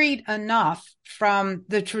varied enough from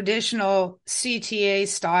the traditional CTA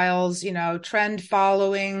styles, trend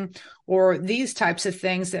following or these types of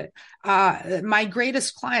things that my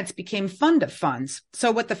greatest clients became fund of funds.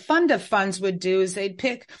 So what the fund of funds would do is they'd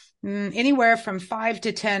pick anywhere from 5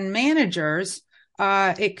 to 10 managers.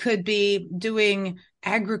 It could be doing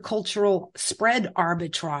agricultural spread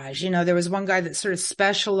arbitrage. There was one guy that sort of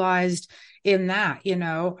specialized in that,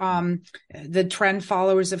 the trend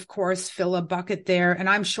followers, of course, fill a bucket there, and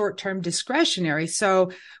I'm short-term discretionary. So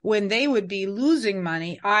when they would be losing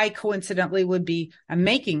money, I coincidentally would be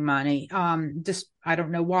making money. Just, I don't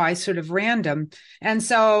know why, sort of random. And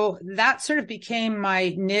so that sort of became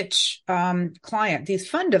my niche, client, these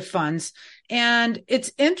fund of funds. And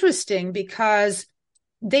it's interesting because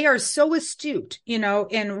they are so astute,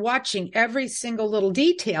 in watching every single little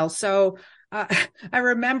detail. So I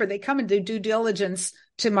remember they come and do due diligence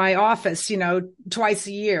to my office, twice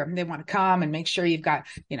a year. They want to come and make sure you've got,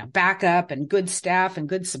 backup and good staff and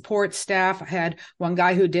good support staff. I had one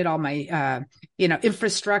guy who did all my,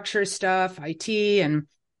 infrastructure stuff, IT, and,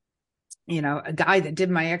 a guy that did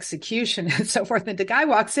my execution and so forth. And the guy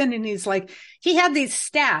walks in and he's like, he had these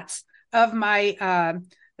stats of my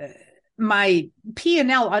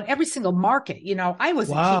P&L on every single market. I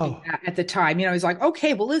wasn't keeping that at the time. He's like,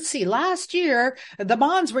 okay, well, let's see. Last year, the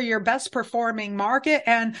bonds were your best performing market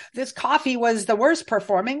and this coffee was the worst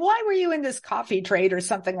performing. Why were you in this coffee trade or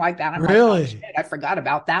something like that? I'm really? Like, oh, shit, I forgot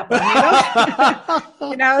about that one.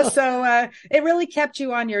 So it really kept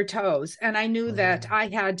you on your toes. And I knew that I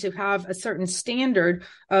had to have a certain standard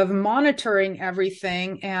of monitoring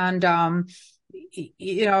everything. And,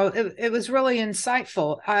 it was really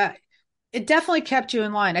insightful. It definitely kept you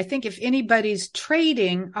in line. I think if anybody's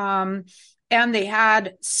trading, and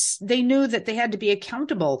they knew that they had to be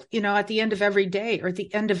accountable, at the end of every day or at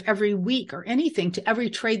the end of every week or anything to every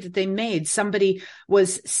trade that they made, somebody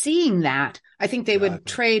was seeing that. I think they would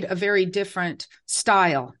trade a very different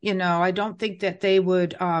style. I don't think that they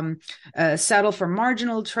would, settle for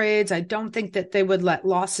marginal trades. I don't think that they would let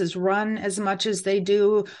losses run as much as they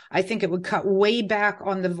do. I think it would cut way back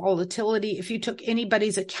on the volatility. If you took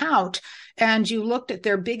anybody's account and you looked at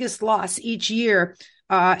their biggest loss each year,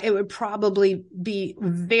 it would probably be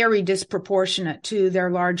very disproportionate to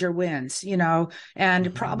their larger wins,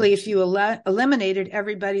 and probably if you eliminated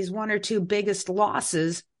everybody's one or two biggest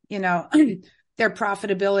losses, their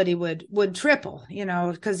profitability would triple,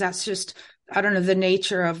 because that's just, I don't know, the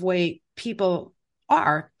nature of way people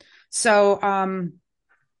are. So,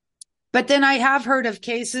 but then I have heard of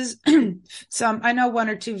cases, I know one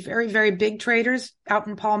or two very, very big traders out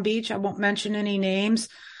in Palm Beach. I won't mention any names,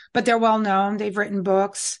 but they're well known. They've written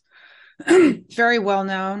books, very well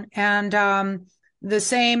known. And the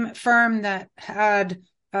same firm that had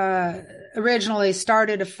originally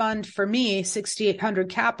started a fund for me, 6800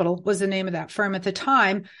 Capital was the name of that firm at the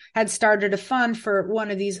time, had started a fund for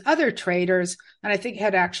one of these other traders. And I think it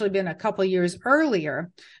had actually been a couple of years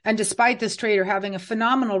earlier. And despite this trader having a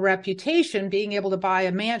phenomenal reputation, being able to buy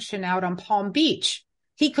a mansion out on Palm Beach,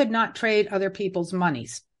 he could not trade other people's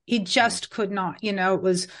monies. He just could not, it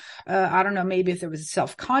was, I don't know, maybe if there was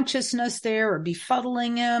self-consciousness there or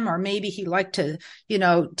befuddling him, or maybe he liked to,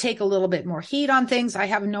 take a little bit more heat on things. I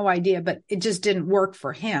have no idea, but it just didn't work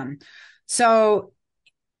for him. So,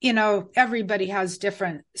 everybody has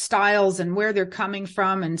different styles and where they're coming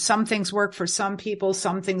from. And some things work for some people.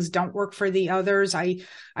 Some things don't work for the others. I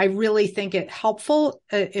really think it helpful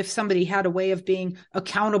if somebody had a way of being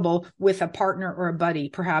accountable with a partner or a buddy,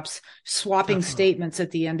 perhaps swapping statements at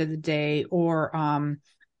the end of the day, or,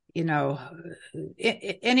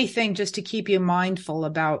 anything just to keep you mindful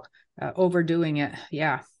about overdoing it.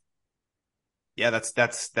 Yeah. Yeah,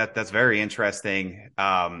 that's very interesting.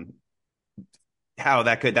 How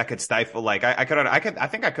that could stifle, like I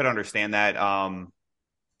think I could understand that,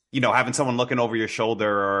 having someone looking over your shoulder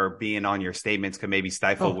or being on your statements could maybe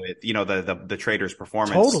stifle with, the trader's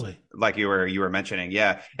performance. Totally. Like you were mentioning.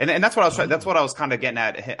 Yeah. And that's what I was kind of getting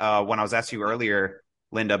at, when I was asking you earlier,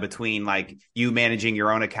 Linda, between like you managing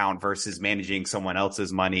your own account versus managing someone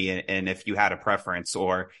else's money. And if you had a preference,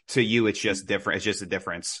 or to you, it's just different. It's just a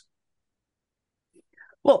difference.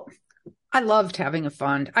 Well, I loved having a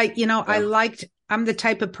fund. I'm the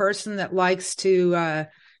type of person that likes to,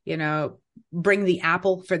 bring the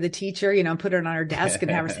apple for the teacher, put it on our desk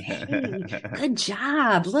and have her say, hey, good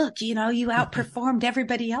job. Look, you outperformed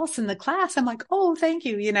everybody else in the class. I'm like, oh, thank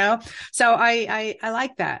you, So I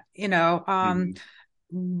like that,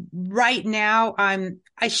 Right now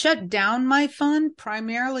I shut down my fund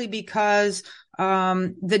primarily because,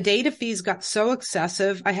 the data fees got so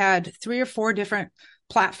excessive. I had 3 or 4 different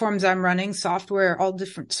platforms I'm running, software, all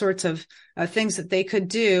different sorts of things that they could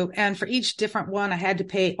do. And for each different one, I had to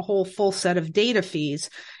pay a whole full set of data fees.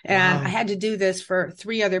 And I had to do this for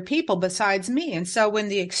 3 other people besides me. And so when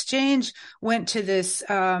the exchange went to this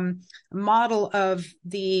model of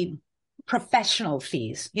the professional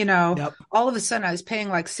fees, all of a sudden I was paying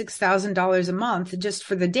like $6,000 a month just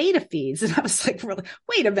for the data fees. And I was like, really,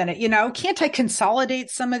 wait a minute, can't I consolidate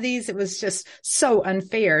some of these? It was just so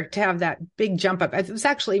unfair to have that big jump up. It was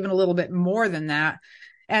actually even a little bit more than that.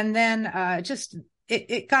 And then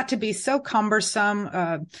it got to be so cumbersome.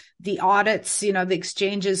 The audits, the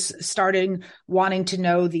exchanges started wanting to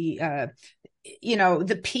know the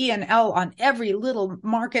P&L on every little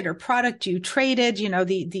market or product you traded,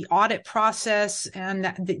 the audit process, and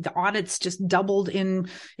the audits just doubled in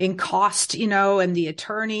cost, and the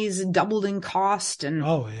attorneys doubled in cost. And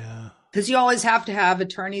oh yeah. because you always have to have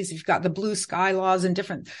attorneys. You've got the blue sky laws and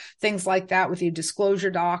different things like that with your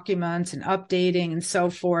disclosure documents and updating and so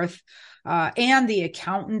forth. And the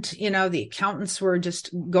accountant, the accountants were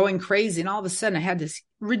just going crazy. And all of a sudden I had this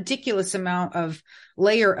ridiculous amount of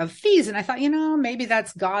layer of fees. And I thought, maybe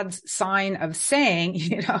that's God's sign of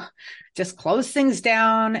saying, just close things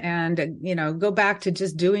down and, go back to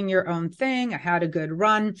just doing your own thing. I had a good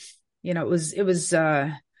run. It was,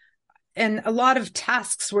 and a lot of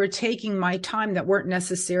tasks were taking my time that weren't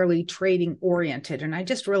necessarily trading oriented. And I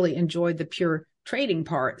just really enjoyed the pure trading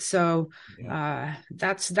part. So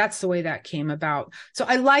that's the way that came about. So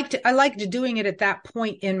I liked doing it at that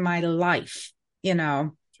point in my life,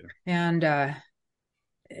 Sure. And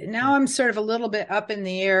now I'm sort of a little bit up in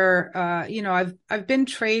the air. I've been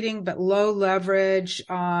trading, but low leverage.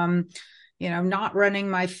 Not running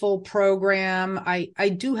my full program. I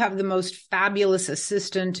do have the most fabulous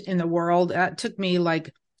assistant in the world. It took me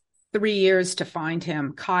like 3 years to find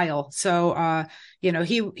him, Kyle. So,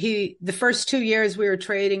 he the first 2 years we were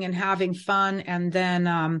trading and having fun. And then,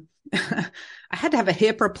 I had to have a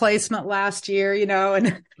hip replacement last year,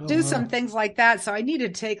 and do some things like that. So I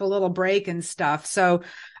needed to take a little break and stuff. So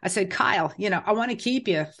I said, Kyle, I want to keep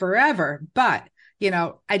you forever, but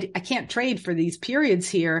I can't trade for these periods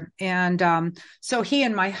here. And so he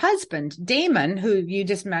and my husband, Damon, who you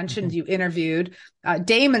just mentioned, you interviewed,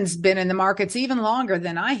 Damon's been in the markets even longer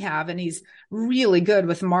than I have. And he's really good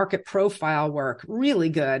with market profile work, really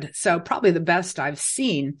good. So probably the best I've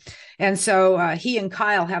seen. And so he and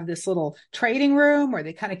Kyle have this little trading room where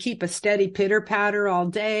they kind of keep a steady pitter patter all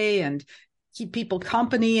day and keep people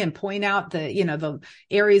company and point out the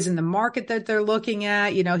areas in the market that they're looking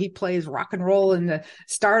at. He plays rock and roll in the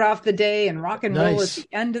start off the day and rock and roll at the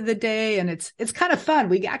end of the day. And it's kind of fun.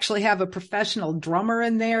 We actually have a professional drummer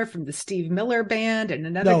in there from the Steve Miller Band and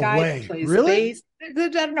another guy who plays bass. I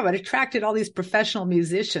don't know. It attracted all these professional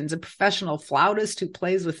musicians, a professional flautist who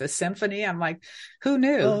plays with a symphony. I'm like, who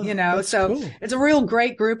knew, so cool. It's a real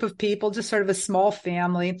great group of people, just sort of a small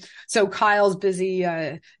family. So Kyle's busy,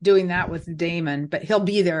 doing that with Damon, but he'll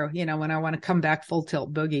be there, when I want to come back full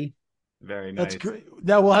tilt boogie. Very nice. That's great.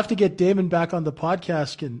 Now we'll have to get Damon back on the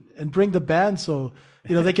podcast and bring the band. So,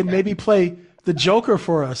 they can maybe play the Joker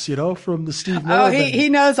for us, from the Steve Miller. Oh, he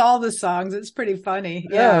knows all the songs. It's pretty funny.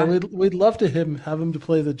 Yeah, we'd love to have him to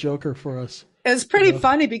play the Joker for us. It's pretty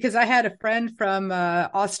funny because I had a friend from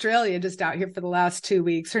Australia just out here for the last 2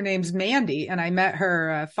 weeks. Her name's Mandy, and I met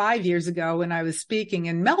her 5 years ago when I was speaking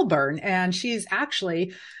in Melbourne. And she's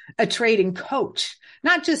actually a trading coach,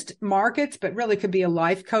 not just markets, but really could be a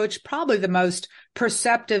life coach, probably the most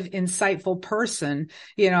perceptive, insightful person,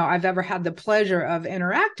 I've ever had the pleasure of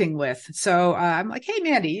interacting with. So I'm like, hey,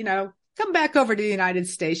 Mandy, come back over to the United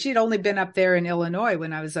States. She'd only been up there in Illinois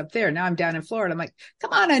when I was up there. Now I'm down in Florida. I'm like,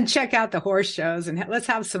 come on and check out the horse shows and let's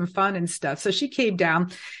have some fun and stuff. So she came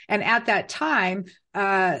down. And at that time,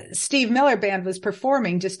 Steve Miller Band was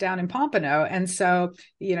performing just down in Pompano. And so,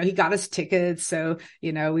 he got us tickets. So,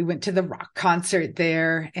 we went to the rock concert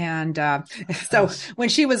there. And so when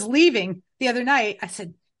she was leaving the other night, I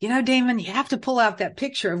said, Damon, you have to pull out that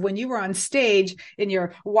picture of when you were on stage in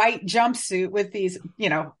your white jumpsuit with these,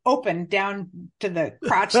 open down to the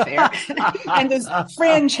crotch there and this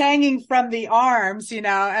fringe hanging from the arms,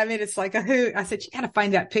 it's like a hoot. I said, you got to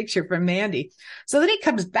find that picture from Mandy. So then he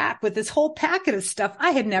comes back with this whole packet of stuff I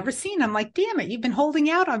had never seen. I'm like, damn it, you've been holding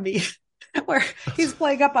out on me. Where he's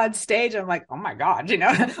playing up on stage. I'm like, oh my God,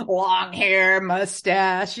 long hair,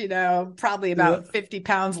 mustache, probably about 50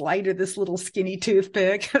 pounds lighter, this little skinny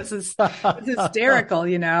toothpick. It was hysterical,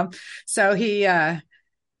 So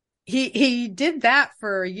he did that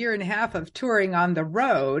for a year and a half of touring on the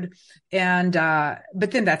road. And,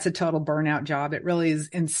 but then that's a total burnout job. It really is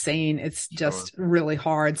insane. It's just really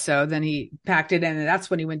hard. So then he packed it in and that's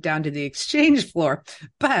when he went down to the exchange floor,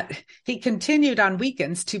 but he continued on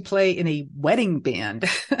weekends to play in a wedding band.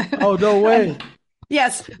 Oh, no way.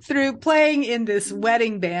 Yes. Through playing in this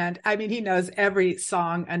wedding band. I mean, he knows every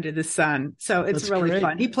song under the sun. So it's really great.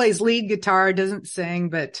 Fun. He plays lead guitar, doesn't sing,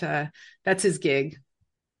 but, that's his gig.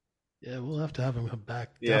 Yeah, we'll have to have him come back.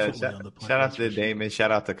 Yeah, shout out to Damon. Sure.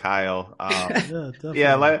 Shout out to Kyle. Definitely.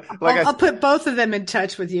 Yeah, I'll put both of them in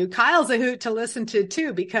touch with you. Kyle's a hoot to listen to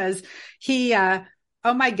too, because he, oh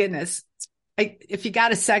my goodness. If you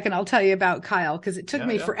got a second, I'll tell you about Kyle because it took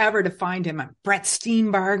me forever to find him. Brett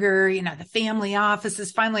Steenbarger, the family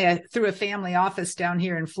offices. Finally, I threw a family office down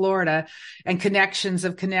here in Florida and connections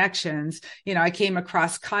of connections. I came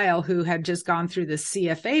across Kyle, who had just gone through the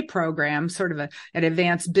CFA program, sort of an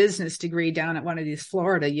advanced business degree down at one of these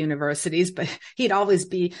Florida universities, but he'd always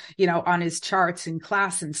be, on his charts in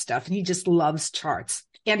class and stuff. And he just loves charts.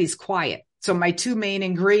 and he's quiet. So my two main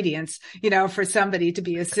ingredients, for somebody to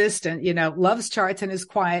be assistant, loves charts and is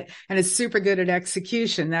quiet and is super good at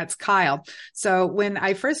execution. That's Kyle. So when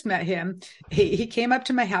I first met him, he came up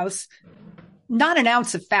to my house, not an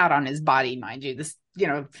ounce of fat on his body, mind you, this,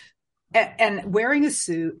 and wearing a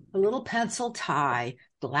suit, a little pencil tie,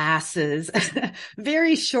 glasses,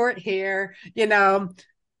 very short hair,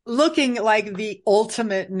 looking like the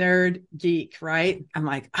ultimate nerd geek, right? I'm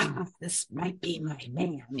like, this might be my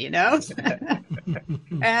man,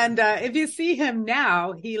 And if you see him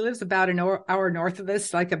now, he lives about an hour north of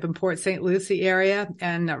us, like up in Port St. Lucie area.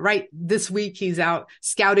 And right this week, he's out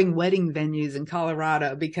scouting wedding venues in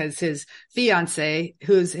Colorado because his fiance,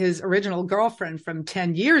 who's his original girlfriend from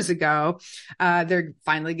 10 years ago, they're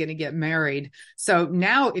finally going to get married. So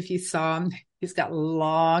now if you saw him, he's got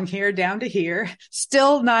long hair down to here,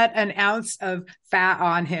 still not an ounce of fat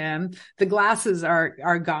on him. The glasses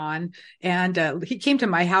are gone. And he came to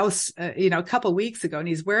my house, a couple of weeks ago, and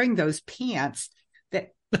he's wearing those pants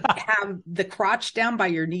that have the crotch down by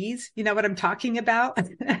your knees. You know what I'm talking about?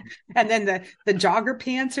 And then the jogger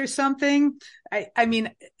pants or something. I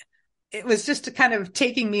mean, it was just kind of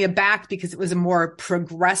taking me aback because it was a more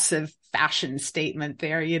progressive fashion statement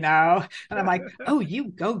there, and I'm like, oh, you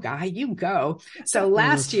go, guy, you go. So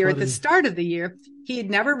last year, at the start of the year, he had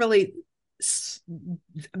never really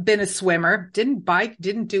been a swimmer, didn't bike,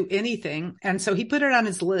 didn't do anything. And so he put it on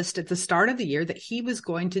his list at the start of the year that he was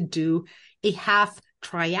going to do a half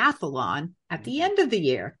triathlon at the end of the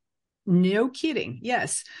year. No kidding.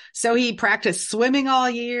 Yes. So he practiced swimming all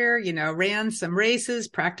year, ran some races,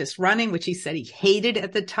 practiced running, which he said he hated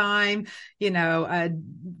at the time,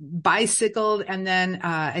 bicycled. And then,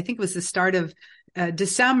 I think it was the start of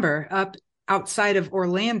December up outside of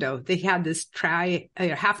Orlando. They had this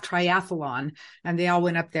half triathlon and they all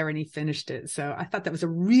went up there and he finished it. So I thought that was a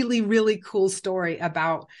really, really cool story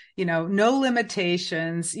about, no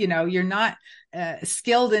limitations, you're not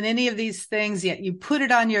skilled in any of these things, yet you put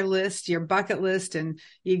it on your list, your bucket list, and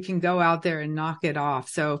you can go out there and knock it off.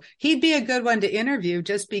 So he'd be a good one to interview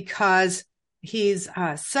just because he's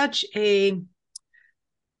such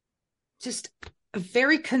just a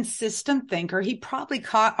very consistent thinker. He probably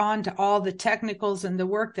caught on to all the technicals and the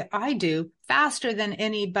work that I do faster than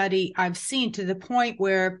anybody I've seen, to the point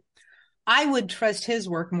where I would trust his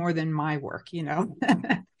work more than my work,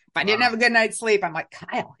 If I didn't have a good night's sleep, I'm like,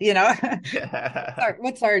 Kyle,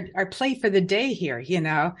 what's our play for the day here,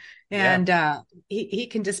 And he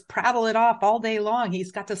can just prattle it off all day long.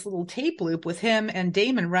 He's got this little tape loop with him and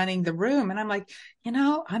Damon running the room. And I'm like,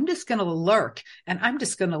 I'm just going to lurk and I'm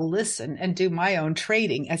just going to listen and do my own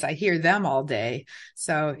trading as I hear them all day.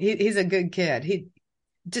 So he's a good kid. He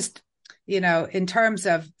just, in terms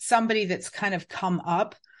of somebody that's kind of come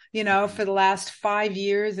up, for the last 5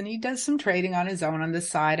 years, and he does some trading on his own on the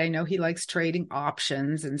side. I know he likes trading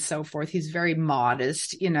options and so forth. He's very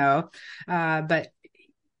modest, but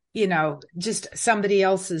just somebody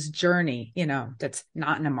else's journey, that's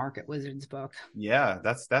not in a Market Wizards book. Yeah,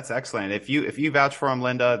 that's excellent. If you vouch for him,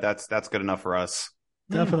 Linda, that's good enough for us.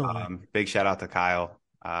 Definitely. Big shout out to Kyle.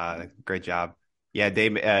 Great job. Yeah,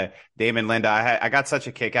 Damon, Linda, I got such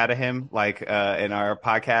a kick out of him, like in our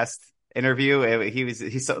podcast interview.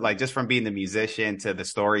 He's so, like, just from being the musician to the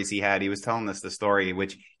stories he had. He was telling us the story,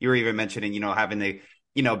 which you were even mentioning, having the,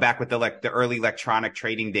 back with the early electronic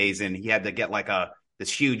trading days, and he had to get like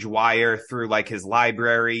this huge wire through like his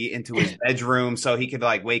library into his bedroom so he could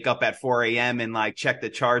like wake up at 4 a.m. and like check the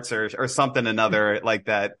charts or something another like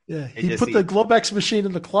that. Yeah, he put the Globex machine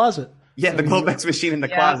in the closet. Yeah, the Globex machine in the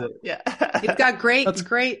closet. Yeah. He's got great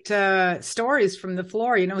stories from the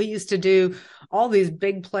floor. He used to do all these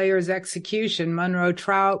big players' execution, Monroe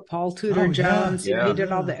Trout, Paul Tudor Jones. Yeah. He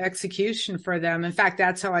did all the execution for them. In fact,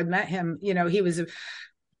 that's how I met him. He was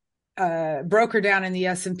a broker down in the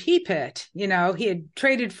S&P pit. He had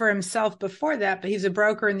traded for himself before that, but he's a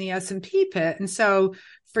broker in the S&P pit. And so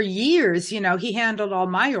for years, he handled all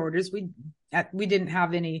my orders. We didn't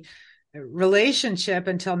have any relationship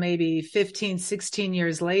until maybe 15, 16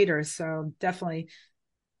 years later. So definitely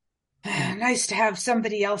nice to have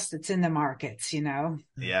somebody else that's in the markets,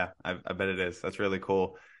 Yeah, I bet it is. That's really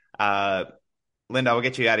cool. Linda, we'll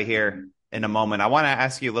get you out of here in a moment. I want to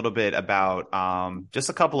ask you a little bit about just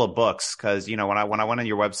a couple of books, because when I went on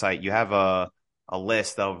your website, you have a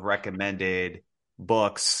list of recommended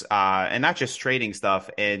books, and not just trading stuff.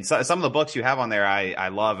 And so, some of the books you have on there I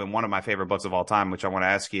love, and one of my favorite books of all time, which I want to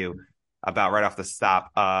ask you about right off the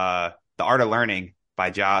stop, The Art of Learning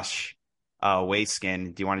by Josh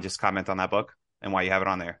Waiskin. Do you want to just comment on that book and why you have it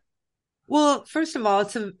on there? Well, first of all,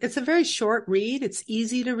 it's a very short read. It's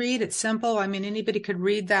easy to read. It's simple. I mean, anybody could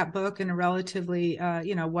read that book in a relatively,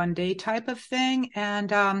 one day type of thing.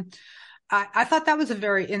 And I thought that was a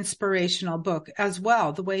very inspirational book as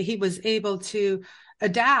well. The way he was able to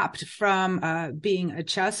adapt from being a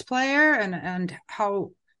chess player and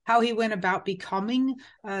how he went about becoming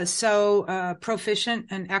so proficient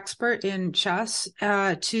and expert in chess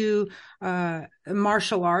to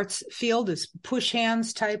martial arts field, this push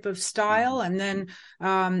hands type of style, and then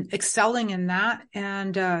excelling in that.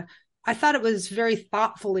 And I thought it was very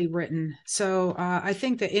thoughtfully written. So I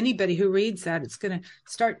think that anybody who reads that, it's going to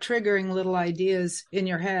start triggering little ideas in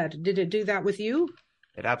your head. Did it do that with you?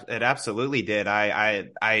 It absolutely did. I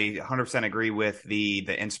 100% agree with the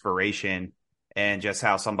inspiration and just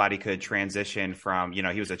how somebody could transition from,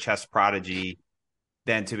 he was a chess prodigy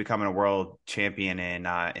then to becoming a world champion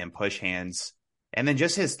in push hands. And then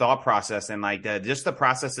just his thought process and like just the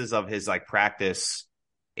processes of his like practice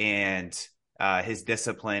and his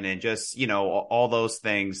discipline and just, all those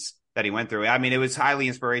things that he went through. I mean, it was highly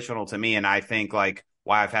inspirational to me. And I think like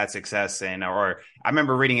why I've had success or I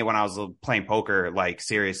remember reading it when I was playing poker, like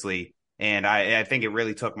seriously. And I think it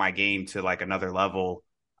really took my game to like another level.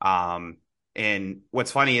 And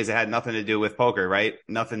what's funny is it had nothing to do with poker, right?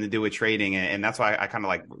 Nothing to do with trading. And that's why I kind of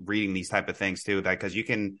like reading these type of things too, that because you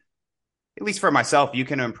can, at least for myself, you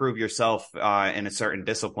can improve yourself in a certain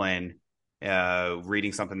discipline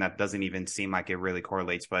reading something that doesn't even seem like it really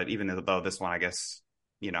correlates. But even though this one, I guess,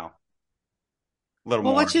 a little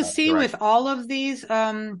more. Well, what you see with all of these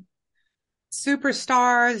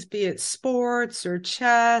superstars, be it sports or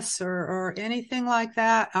chess or anything like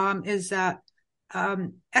that, is that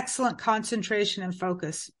excellent concentration and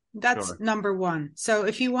focus. That's number one. So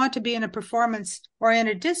if you want to be in a performance or in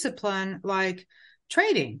a discipline like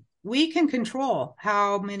trading, we can control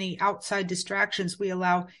how many outside distractions we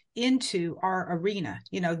allow into our arena.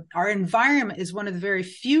 Our environment is one of the very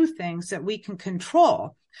few things that we can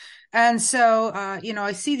control. And so,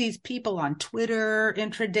 I see these people on Twitter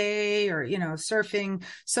intraday or, surfing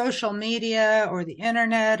social media or the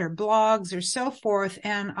internet or blogs or so forth.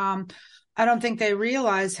 And I don't think they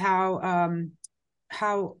realize how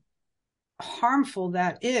harmful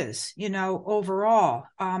that is, overall.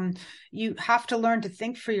 You have to learn to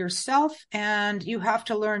think for yourself and you have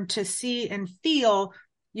to learn to see and feel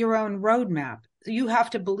your own roadmap. You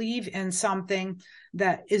have to believe in something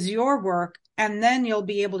that is your work, and then you'll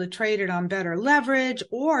be able to trade it on better leverage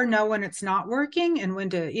or know when it's not working and when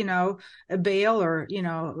to, bail or,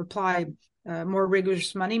 apply more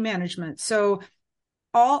rigorous money management. So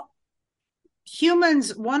all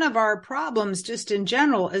humans, one of our problems just in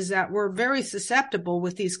general is that we're very susceptible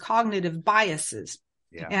with these cognitive biases.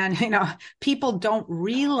 Yeah. And, people don't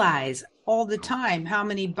realize all the time how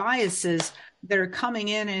many biases that are coming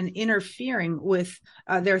in and interfering with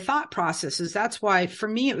their thought processes. That's why, for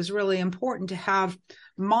me, it was really important to have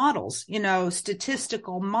models,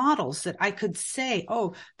 statistical models that I could say,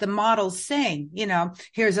 oh, the model's saying,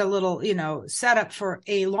 here's a little, setup for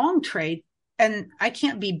a long trade. And I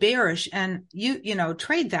can't be bearish and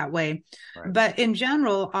trade that way. Right. But in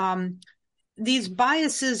general, these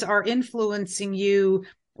biases are influencing you,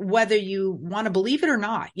 whether you want to believe it or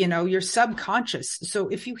not, you're subconscious. So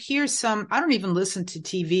if you hear I don't even listen to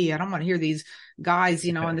TV. I don't want to hear these guys,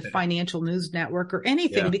 on the financial news network or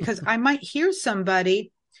anything, because I might hear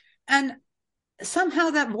somebody and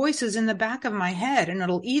somehow that voice is in the back of my head and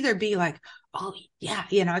it'll either be like, oh yeah,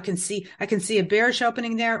 I can see a bearish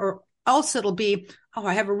opening there, or else it'll be, oh,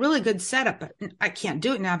 I have a really good setup, but I can't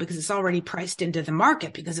do it now because it's already priced into the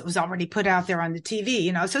market because it was already put out there on the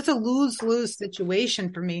TV, So it's a lose-lose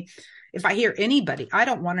situation for me. If I hear anybody, I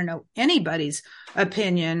don't want to know anybody's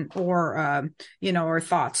opinion or, or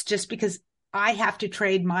thoughts, just because I have to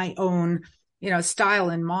trade my own, style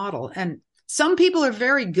and model. And some people are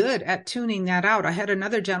very good at tuning that out. I had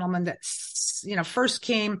another gentleman that, first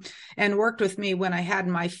came and worked with me when I had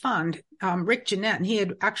my fund, Rick Jeanette, and he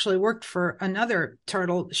had actually worked for another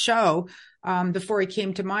turtle show before he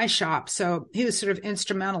came to my shop. So he was sort of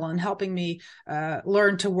instrumental in helping me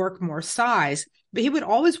learn to work more size. But he would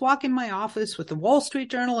always walk in my office with the Wall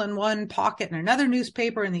Street Journal in one pocket and another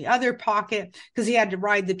newspaper in the other pocket, because he had to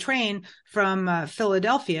ride the train from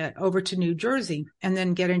Philadelphia over to New Jersey and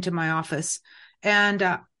then get into my office. And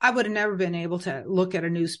I would have never been able to look at a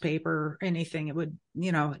newspaper or anything. It would,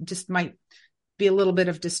 just might be a little bit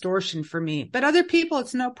of distortion for me. But other people,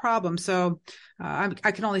 it's no problem. So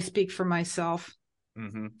I can only speak for myself.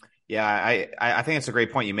 Mm-hmm. Yeah, I think it's a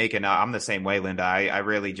great point you make. And I'm the same way, Linda. I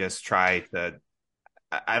really just try to,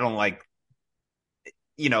 I don't like,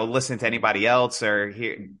 listen to anybody else or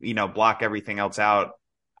hear, block everything else out.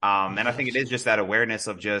 And I think it is just that awareness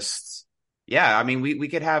of just, yeah, I mean, we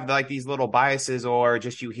could have like these little biases, or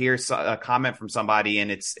just you hear a comment from somebody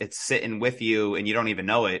and it's sitting with you and you don't even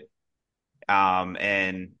know it.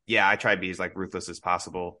 And yeah, I try to be as like ruthless as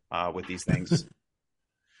possible with these things.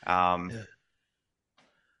 Yeah.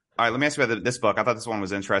 All right, let me ask you about this book. I thought this one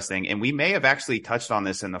was interesting, and we may have actually touched on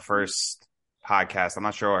this in the first podcast. I'm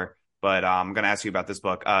not sure, but I'm going to ask you about this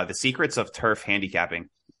book, The Secrets of Turf Handicapping.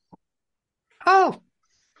 Oh,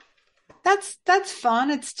 that's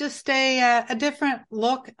fun. It's just a different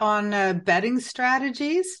look on betting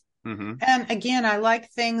strategies. Mm-hmm. And again, I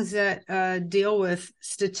like things that deal with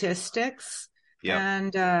statistics. Yep.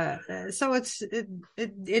 And so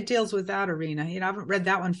it deals with that arena. I haven't read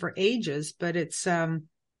that one for ages, but it's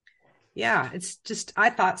it's just, I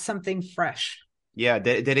thought, something fresh. Yeah.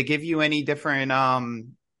 Did it give you any different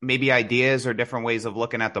maybe ideas or different ways of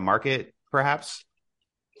looking at the market, perhaps?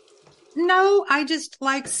 No, I just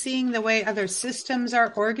like seeing the way other systems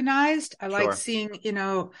are organized. I like Sure. seeing,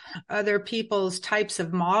 other people's types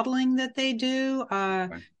of modeling that they do.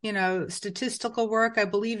 Okay. Statistical work. I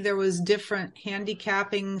believe there was different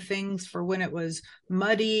handicapping things for when it was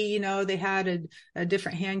muddy. They had a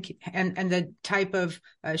different hand and the type of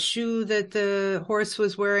shoe that the horse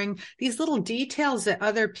was wearing. These little details that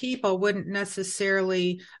other people wouldn't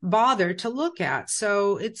necessarily bother to look at.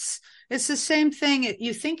 So it's the same thing.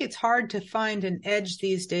 You think it's hard to find an edge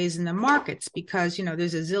these days in the markets because,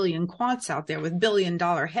 there's a zillion quants out there with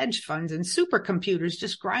billion-dollar hedge funds and supercomputers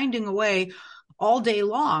just grinding away all day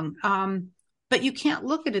long. But you can't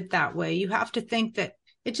look at it that way. You have to think that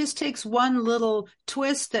it just takes one little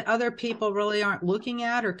twist that other people really aren't looking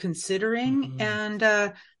at or considering. Mm-hmm. And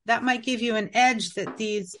that might give you an edge that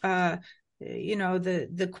these, the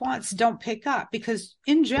quants don't pick up, because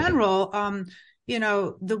in general,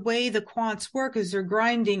 the way the quants work is they're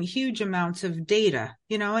grinding huge amounts of data,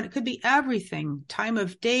 and it could be everything, time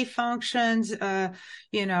of day functions, throw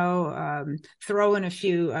in a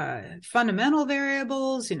few fundamental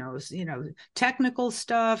variables, technical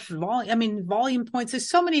stuff, volume points. There's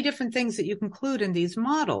so many different things that you can include in these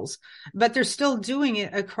models, but they're still doing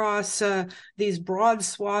it across these broad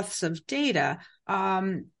swaths of data.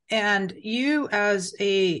 And you as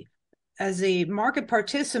a market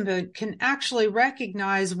participant can actually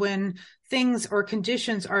recognize when things or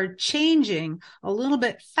conditions are changing a little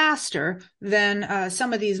bit faster than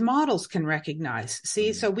some of these models can recognize.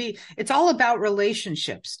 See, so it's all about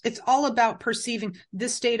relationships. It's all about perceiving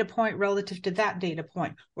this data point relative to that data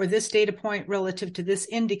point, or this data point relative to this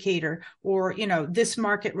indicator, or, this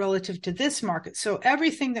market relative to this market. So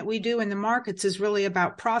everything that we do in the markets is really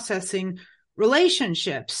about processing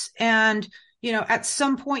relationships. And at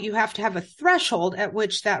some point you have to have a threshold at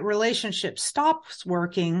which that relationship stops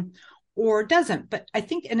working or doesn't. But I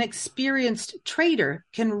think an experienced trader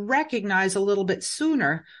can recognize a little bit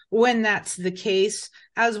sooner when that's the case,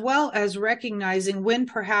 as well as recognizing when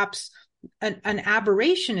perhaps an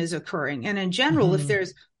aberration is occurring. And in general, mm-hmm. if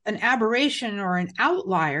there's an aberration or an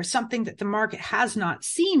outlier, something that the market has not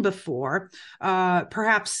seen before,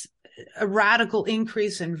 perhaps a radical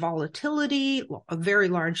increase in volatility, a very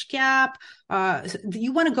large gap.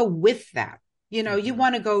 You want to go with that. You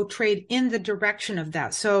want to go trade in the direction of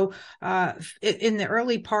that. So in the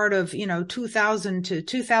early part of, 2000 to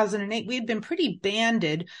 2008, we had been pretty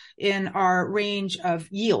banded in our range of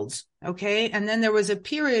yields. Okay. And then there was a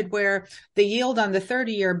period where the yield on the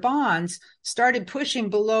 30-year bonds started pushing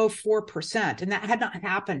below 4%. And that had not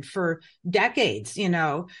happened for decades,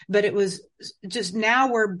 but it was just,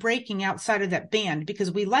 now we're breaking outside of that band because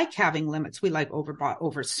we like having limits. We like overbought,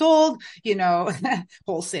 oversold,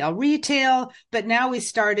 wholesale, retail, but now we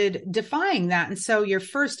started defying that. And so your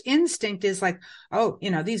first instinct is like, oh,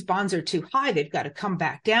 these bonds are too high. They've got to come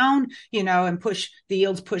back down, and push the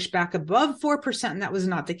yields push back above 4%. And that was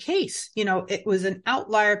not the case. It was an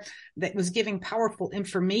outlier that was giving powerful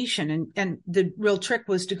information. And the real trick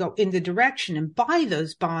was to go in the direction and buy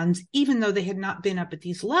those bonds, even though they had not been up at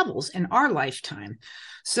these levels in our lifetime.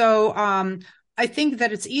 So, I think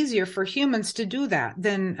that it's easier for humans to do that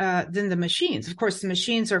than the machines. Of course, the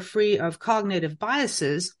machines are free of cognitive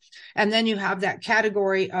biases. And then you have that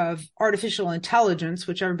category of artificial intelligence,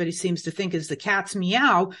 which everybody seems to think is the cat's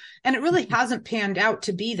meow. And it really hasn't panned out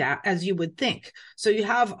to be that, as you would think. So you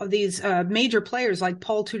have these major players like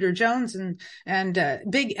Paul Tudor Jones and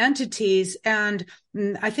big entities. And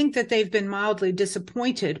I think that they've been mildly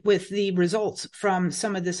disappointed with the results from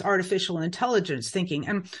some of this artificial intelligence thinking.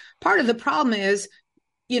 And part of the problem is,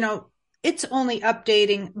 it's only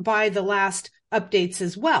updating by the last updates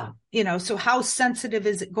as well. So how sensitive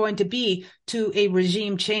is it going to be to a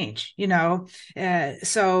regime change?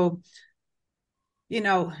 So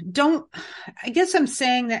I guess I'm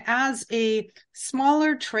saying that as a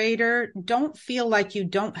smaller trader, don't feel like you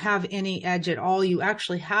don't have any edge at all. You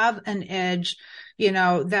actually have an edge,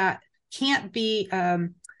 that can't be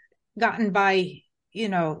gotten by,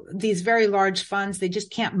 these very large funds. They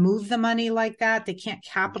just can't move the money like that. They can't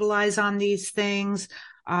capitalize on these things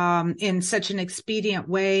in such an expedient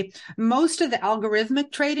way. Most of the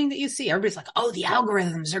algorithmic trading that you see, everybody's like, oh, the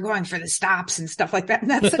algorithms are going for the stops and stuff like that. And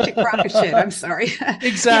that's such a crock of shit. I'm sorry.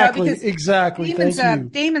 Exactly. Exactly.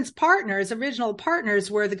 Damon's original partners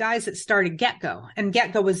were the guys that started GetGo, and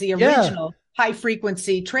GetGo was the original high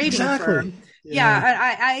frequency trading firm.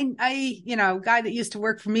 Guy that used to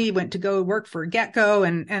work for me went to go work for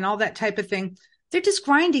GetGo and all that type of thing. They're just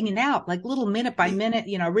grinding it out like little minute by minute.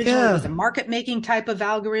 Originally it was a market making type of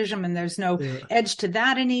algorithm, and there's no edge to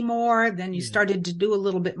that anymore. Then you started to do a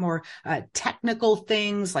little bit more technical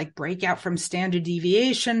things like breakout from standard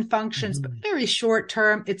deviation functions, but very short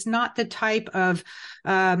term. It's not the type of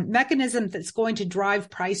mechanism that's going to drive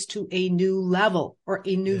price to a new level or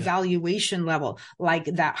a new valuation level, like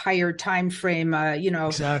that higher time frame,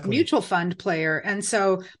 mutual fund player. And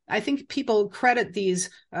so I think people credit these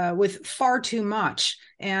with far too much.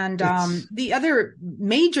 And the other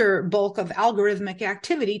major bulk of algorithmic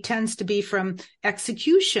activity tends to be from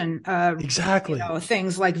execution.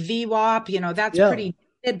 Things like VWAP, that's pretty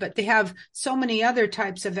good, but they have so many other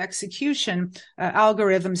types of execution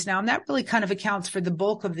algorithms now, and that really kind of accounts for the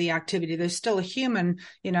bulk of the activity. There's still a human,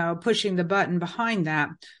 pushing the button behind that.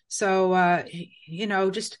 So,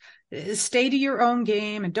 just stay to your own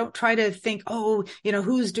game and don't try to think,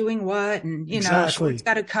 who's doing what and, short's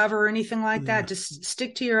got to cover or anything like that. Just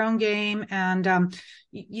stick to your own game. And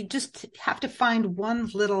you just have to find one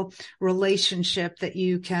little relationship that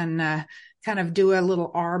you can kind of do a little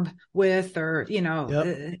arb with or,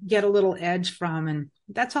 get a little edge from. And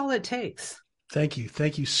that's all it takes. Thank you.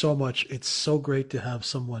 Thank you so much. It's so great to have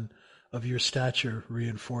someone of your stature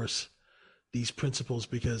reinforce these principles,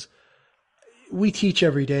 because we teach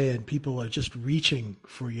every day and people are just reaching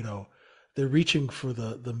for, they're reaching for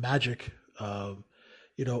the magic,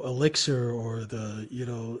 elixir or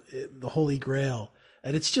the holy grail.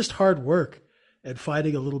 And it's just hard work and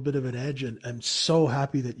finding a little bit of an edge. And I'm so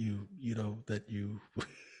happy that you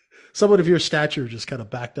someone of your stature just kind of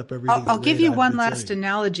backed up everything. I'll give you one last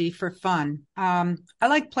analogy for fun. I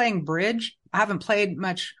like playing bridge. I haven't played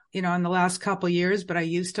much, in the last couple of years, but I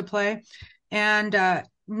used to play. And,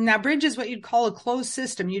 now, bridge is what you'd call a closed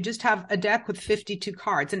system. You just have a deck with 52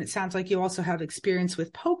 cards, and it sounds like you also have experience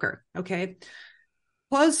with poker, okay?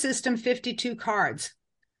 Closed system, 52 cards.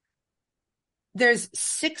 There's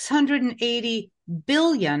 680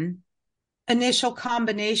 billion initial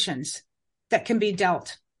combinations that can be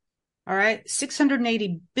dealt, all right?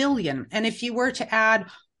 680 billion. And if you were to add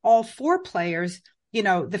all four players,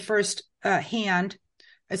 the first hand,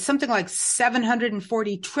 it's something like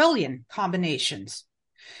 740 trillion combinations.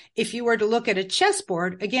 If you were to look at a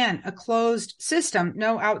chessboard, again, a closed system,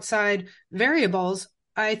 no outside variables,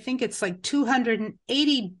 I think it's like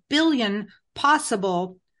 280 billion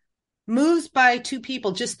possible moves by two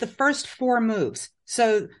people, just the first four moves.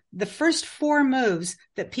 So the first four moves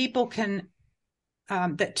that people can,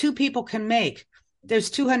 that two people can make,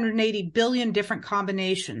 there's 280 billion different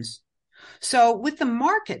combinations. So with the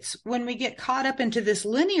markets, when we get caught up into this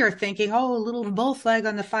linear thinking, a little bull flag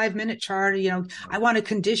on the 5-minute chart, I want a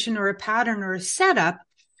condition or a pattern or a setup.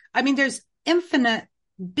 I mean, there's infinite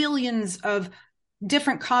billions of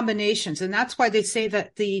different combinations. And that's why they say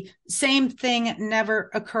that the same thing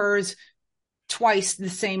never occurs twice the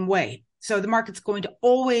same way. So the market's going to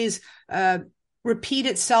always repeat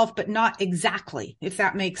itself, but not exactly, if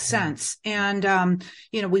that makes sense. And,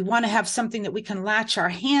 we want to have something that we can latch our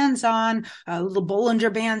hands on, a little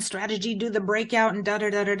Bollinger Band strategy, do the breakout and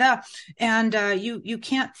da-da-da-da-da. And you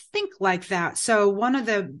can't think like that. So one of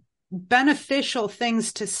the beneficial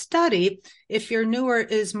things to study if you're newer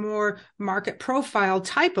is more market profile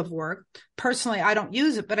type of work. Personally, I don't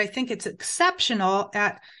use it, but I think it's exceptional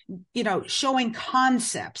at, showing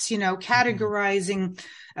concepts, categorizing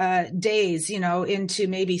days, into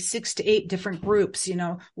maybe 6 to 8 different groups.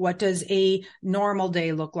 What does a normal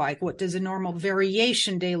day look like? What does a normal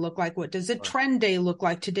variation day look like? What does a trend day look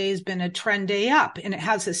like? Today's been a trend day up and it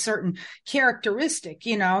has a certain characteristic,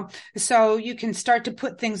 so you can start to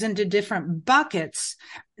put things into different buckets.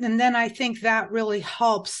 And then I think that really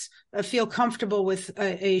helps feel comfortable with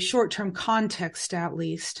a short-term context, at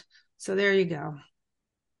least. So there you go.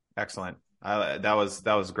 Excellent. That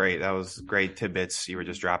was great. That was great tidbits you were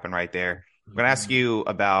just dropping right there. I'm going to ask you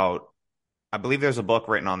about, I believe there's a book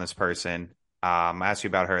written on this person. I'll ask you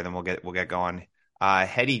about her, then we'll get going.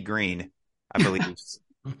 Hetty Green. I believe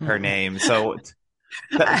her name. So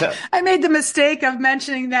I made the mistake of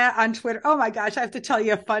mentioning that on Twitter. Oh my gosh, I have to tell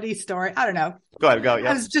you a funny story. I don't know. go ahead, go. I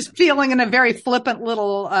Yep. was just feeling in a very flippant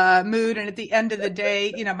little mood. And at the end of the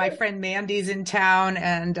day, my friend Mandy's in town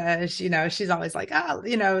and, she's always like,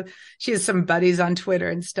 she has some buddies on Twitter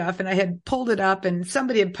and stuff. And I had pulled it up and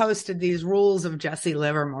somebody had posted these rules of Jesse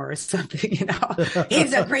Livermore or something,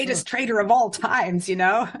 he's the greatest trader of all times, And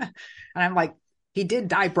I'm like, he did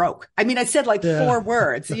die broke. I mean, I said like 4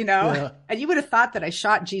 words, and you would have thought that I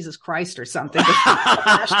shot Jesus Christ or something. The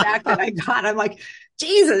flashback that I got, I'm like,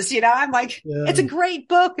 Jesus, I'm like, it's a great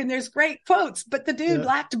book and there's great quotes, but the dude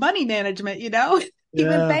lacked money management, He went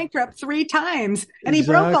bankrupt 3 times and he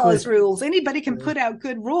broke all his rules. Anybody can put out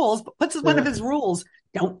good rules, but what's one of his rules?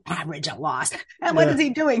 Don't average a loss. And what is he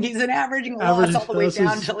doing? He's averaging loss all the way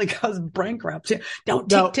down until he goes bankrupt. Don't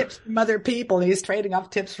take tips from other people. He's trading off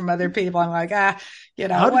tips from other people. I'm like,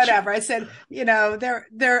 whatever. I said,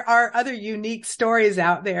 there are other unique stories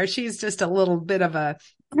out there. She's just a little bit of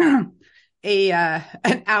an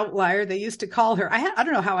outlier. They used to call her. I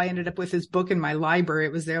don't know how I ended up with his book in my library.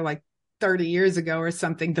 It was there like 30 years ago or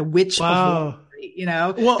something. The Witch of Wall Street.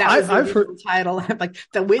 Well, that was I've heard title, like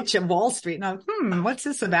The Witch of Wall Street. And I'm, what's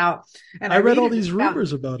this about? And I read all these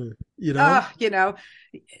rumors about her,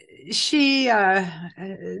 she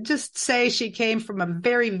just say she came from a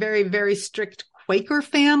very, very, very strict Quaker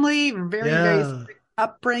family, very strict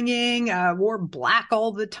upbringing, wore black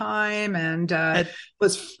all the time and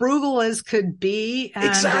was frugal as could be. And,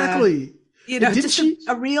 exactly. Just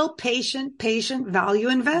a real patient value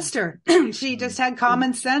investor. She just had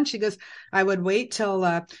common sense. She goes, I would wait till,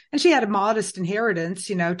 and she had a modest inheritance,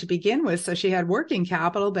 to begin with. So she had working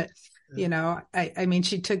capital, but I mean,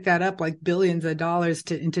 she took that up like billions of dollars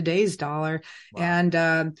in today's dollar. Wow.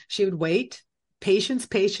 And, she would wait. Patience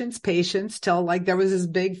till like there was this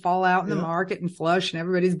big fallout in the market and flush and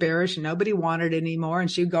everybody's bearish and nobody wanted it anymore. And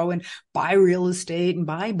she'd go and buy real estate and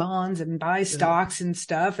buy bonds and buy stocks and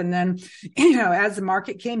stuff. And then, as the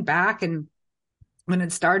market came back and when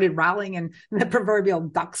it started rallying and the proverbial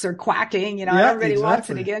ducks are quacking, everybody wants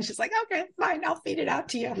it again. She's like, okay, fine. I'll feed it out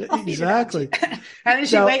to you. Exactly. And then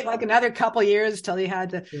she'd wait like another couple years till you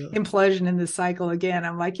had the implosion in the cycle again.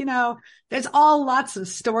 I'm like, there's lots of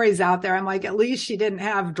stories out there. I'm like, at least she didn't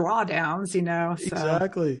have drawdowns, So.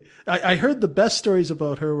 Exactly. I heard the best stories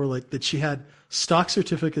about her were like that she had stock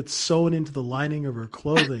certificates sewn into the lining of her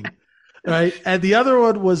clothing. Right. And the other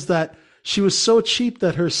one was that she was so cheap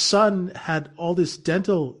that her son had all these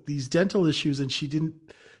dental issues and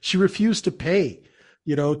she refused to pay,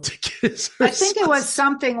 to get his. I think it was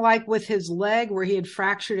something like with his leg where he had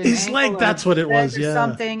fractured his ankle leg. That's what it was. Or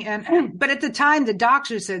something. But at the time the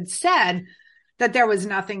doctors had said that there was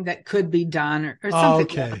nothing that could be done or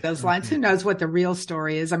something along those lines. Who knows what the real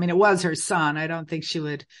story is? I mean, it was her son. I don't think she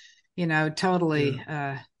would, totally,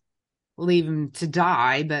 leave him to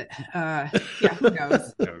die, but who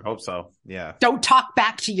knows? I hope so. Yeah. Don't talk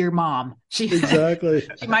back to your mom. Exactly.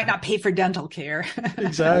 She might not pay for dental care.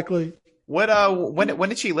 Exactly. When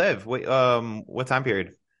did she live? What time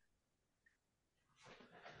period?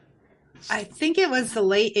 I think it was the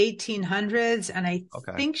late 1800s, and I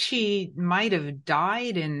think she might have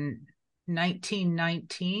died in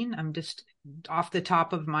 1919. I'm just off the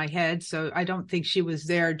top of my head, so I don't think she was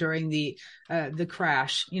there during the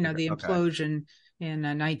crash, the implosion in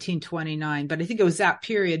 1929. But I think it was that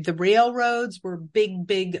period. The railroads were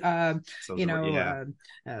big,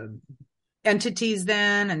 entities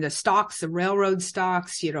then, and the railroad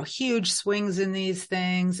stocks, huge swings in these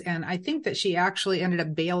things. And I think that she actually ended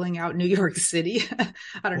up bailing out New York City.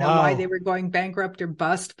 I don't know why they were going bankrupt or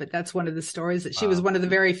bust, but that's one of the stories that she was one of the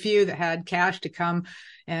very few that had cash to come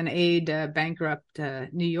and aid bankrupt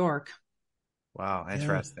New York. Wow.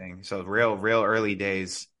 Interesting. Yeah. So real early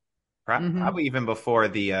days, probably even before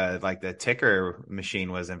the the ticker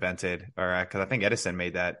machine was invented, or cause I think Edison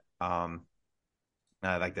made that,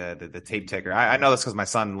 like the tape ticker. I know this because my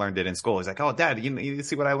son learned it in school. He's like, "Oh, Dad, you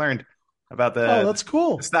see what I learned about that's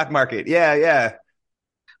cool. The stock market?" Yeah.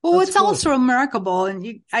 Well, what's also remarkable, and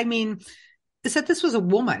is that this was a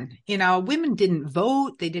woman. Women didn't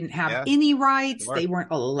vote; they didn't have any rights. They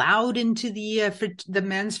weren't allowed into the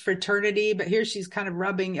men's fraternity. But here she's kind of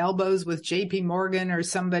rubbing elbows with J.P. Morgan or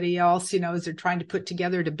somebody else, as they're trying to put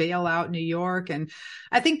together to bail out New York. And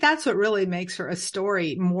I think that's what really makes her a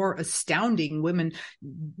story more astounding. Women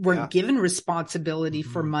weren't given responsibility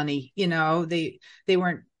for money. They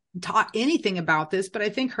weren't taught anything about this, but I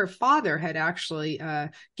think her father had actually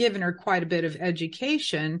given her quite a bit of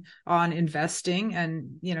education on investing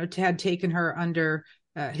and, had taken her under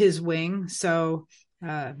his wing. So,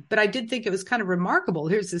 but I did think it was kind of remarkable.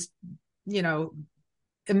 Here's this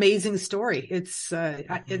amazing story. It's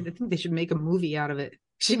I think they should make a movie out of it.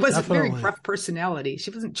 She was a very Definitely. gruff personality.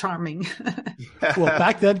 She wasn't charming. Well,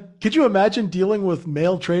 back then, could you imagine dealing with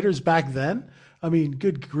male traders back then? I mean,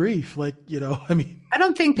 good grief. Like, I mean, I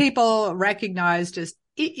don't think people recognize just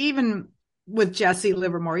even with Jesse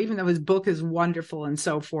Livermore, even though his book is wonderful and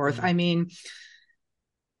so forth. I mean,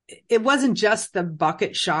 it wasn't just the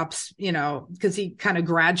bucket shops, because he kind of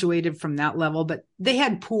graduated from that level, but they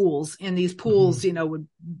had pools, and these pools, would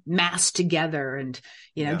mass together and,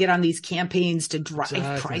 get on these campaigns to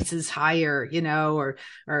drive prices higher,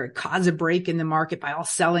 or cause a break in the market by all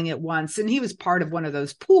selling at once. And he was part of one of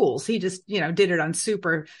those pools. He just, did it on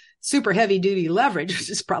super heavy duty leverage, which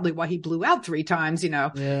is probably why he blew out 3 times.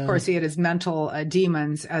 Of course, he had his mental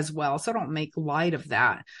demons as well. So don't make light of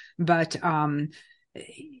that. But,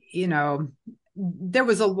 there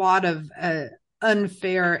was a lot of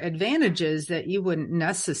unfair advantages that you wouldn't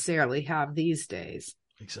necessarily have these days.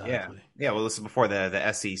 Exactly. Yeah. Well, this is before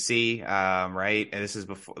the SEC, right? And this is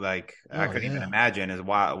before, like, I couldn't even imagine as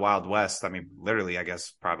Wild West. I mean, literally, I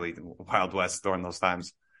guess probably Wild West during those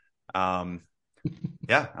times. And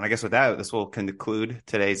I guess with that, this will conclude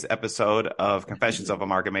today's episode of Confessions of a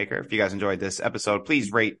Market Maker. If you guys enjoyed this episode,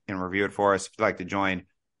 please rate and review it for us. If you'd like to join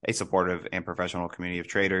a supportive and professional community of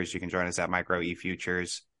traders, you can join us at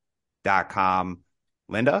microefutures.com.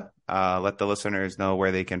 Linda, let the listeners know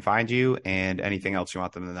where they can find you and anything else you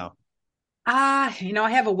want them to know. I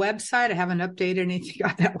have a website. I haven't updated anything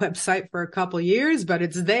on that website for a couple of years, but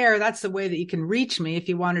it's there. That's the way that you can reach me. If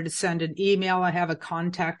you wanted to send an email, I have a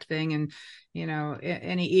contact thing, and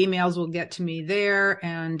any emails will get to me there.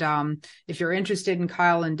 And if you're interested in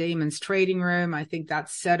Kyle and Damon's trading room, I think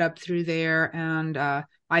that's set up through there. And I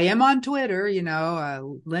am on Twitter,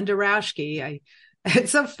 Linda Raschke.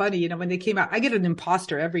 It's so funny, when they came out, I get an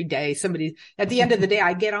imposter every day. Somebody at the end of the day,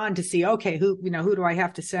 I get on to see, okay, who do I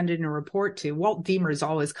have to send in a report to? Walt Deemer's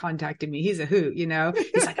always contacting me. He's a hoot,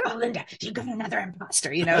 he's like, oh, Linda, you got another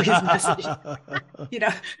imposter, his message, So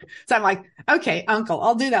I'm like, okay, uncle,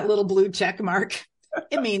 I'll do that little blue check mark.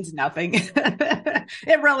 It means nothing.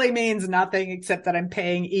 It really means nothing except that I'm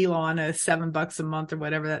paying Elon $7 a month or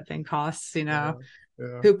whatever that thing costs,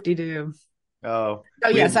 Hoop-de-doo. Oh,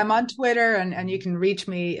 yes, I'm on Twitter, and you can reach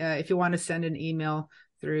me if you want to send an email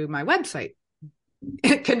through my website,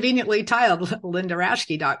 conveniently titled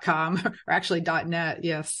lindarashke.com, or actually .net.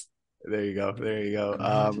 Yes. There you go.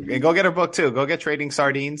 And go get her book too. Go get Trading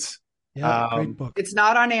Sardines. Yeah, great book. It's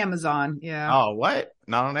not on Amazon. Yeah. Oh, what?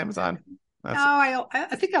 Not on Amazon? No,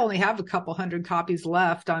 I think I only have a couple hundred copies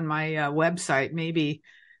left on my website. Maybe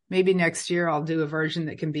next year I'll do a version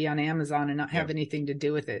that can be on Amazon and not have anything to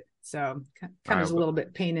do with it. So kind of a little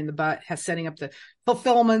bit pain in the butt, setting up the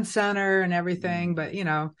fulfillment center and everything. But,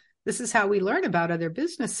 this is how we learn about other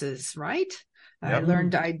businesses, right?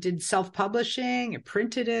 Yep. I did self-publishing, I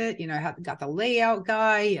printed it, got the layout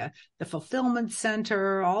guy, the fulfillment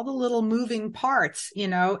center, all the little moving parts,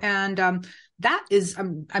 and that is,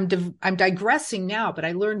 I'm digressing now, but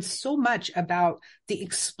I learned so much about the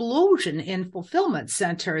explosion in fulfillment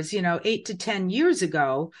centers, 8 to 10 years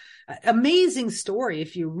ago. Amazing story.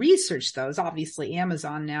 If you research those, obviously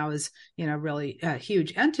Amazon now is, really a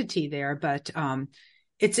huge entity there, but,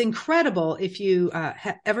 it's incredible if you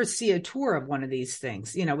ever see a tour of one of these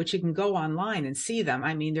things, which you can go online and see them.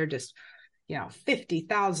 I mean, they're just,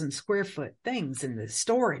 50,000 square foot things in the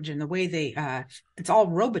storage, and the way they, it's all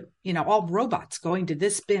all robots going to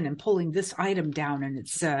this bin and pulling this item down. And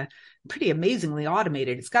it's pretty amazingly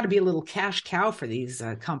automated. It's got to be a little cash cow for these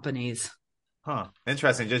companies. Huh.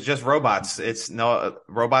 Interesting. Just robots.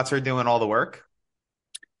 Robots are doing all the work.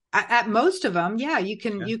 At most of them, yeah, you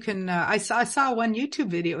can. I saw one YouTube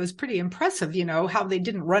video. It was pretty impressive, how they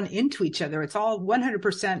didn't run into each other. It's all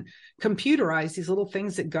 100% computerized. These little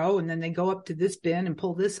things that go, and then they go up to this bin and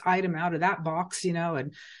pull this item out of that box,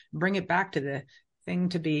 and bring it back to the thing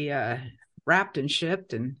to be wrapped and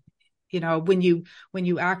shipped. And when you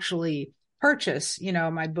actually purchase,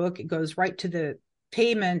 my book, it goes right to the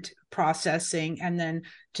payment processing, and then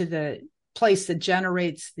to the place that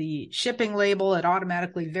generates the shipping label. It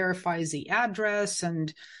automatically verifies the address,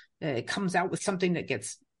 and it comes out with something that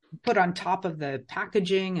gets put on top of the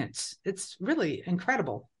packaging. It's really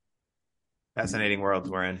incredible. Fascinating world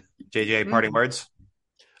we're in. JJ, parting words?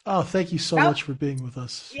 Oh, thank you so much for being with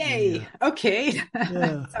us. Yay. Yeah. Okay.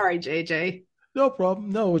 Yeah. Sorry, JJ. No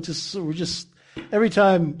problem. No, we're just every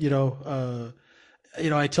time,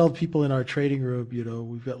 I tell people in our trading room,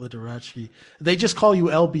 we've got Linda Raschke. They just call you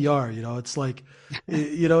LBR. It's like,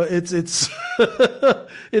 it's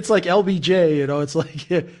it's like LBJ. It's like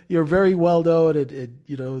you're very well known,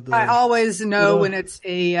 I always know when yeah. it's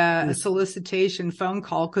a solicitation phone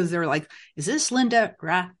call because they're like, "Is this Linda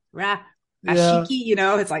Yeah,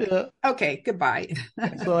 Rashiki?" It's like, yeah. okay, goodbye.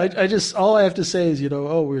 So I just all I have to say is,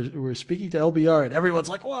 oh, we're speaking to LBR, and everyone's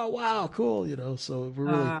like, wow, cool. So we're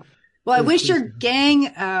really Uh, well, I really wish pleased your to have you.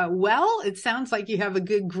 gang well. It sounds like you have a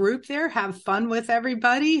good group there. Have fun with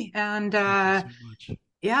everybody, and Thank you so much.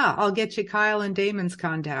 yeah, I'll get you Kyle and Damon's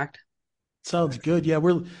contact. Sounds good. Yeah,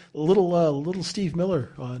 we're little Steve Miller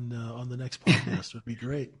on the next podcast would be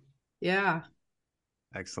great. Yeah.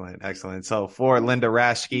 Excellent, excellent. So for Linda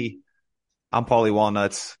Raschke, I'm Paulie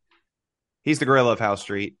Walnuts. He's the gorilla of House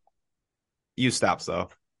Street. You stop, so.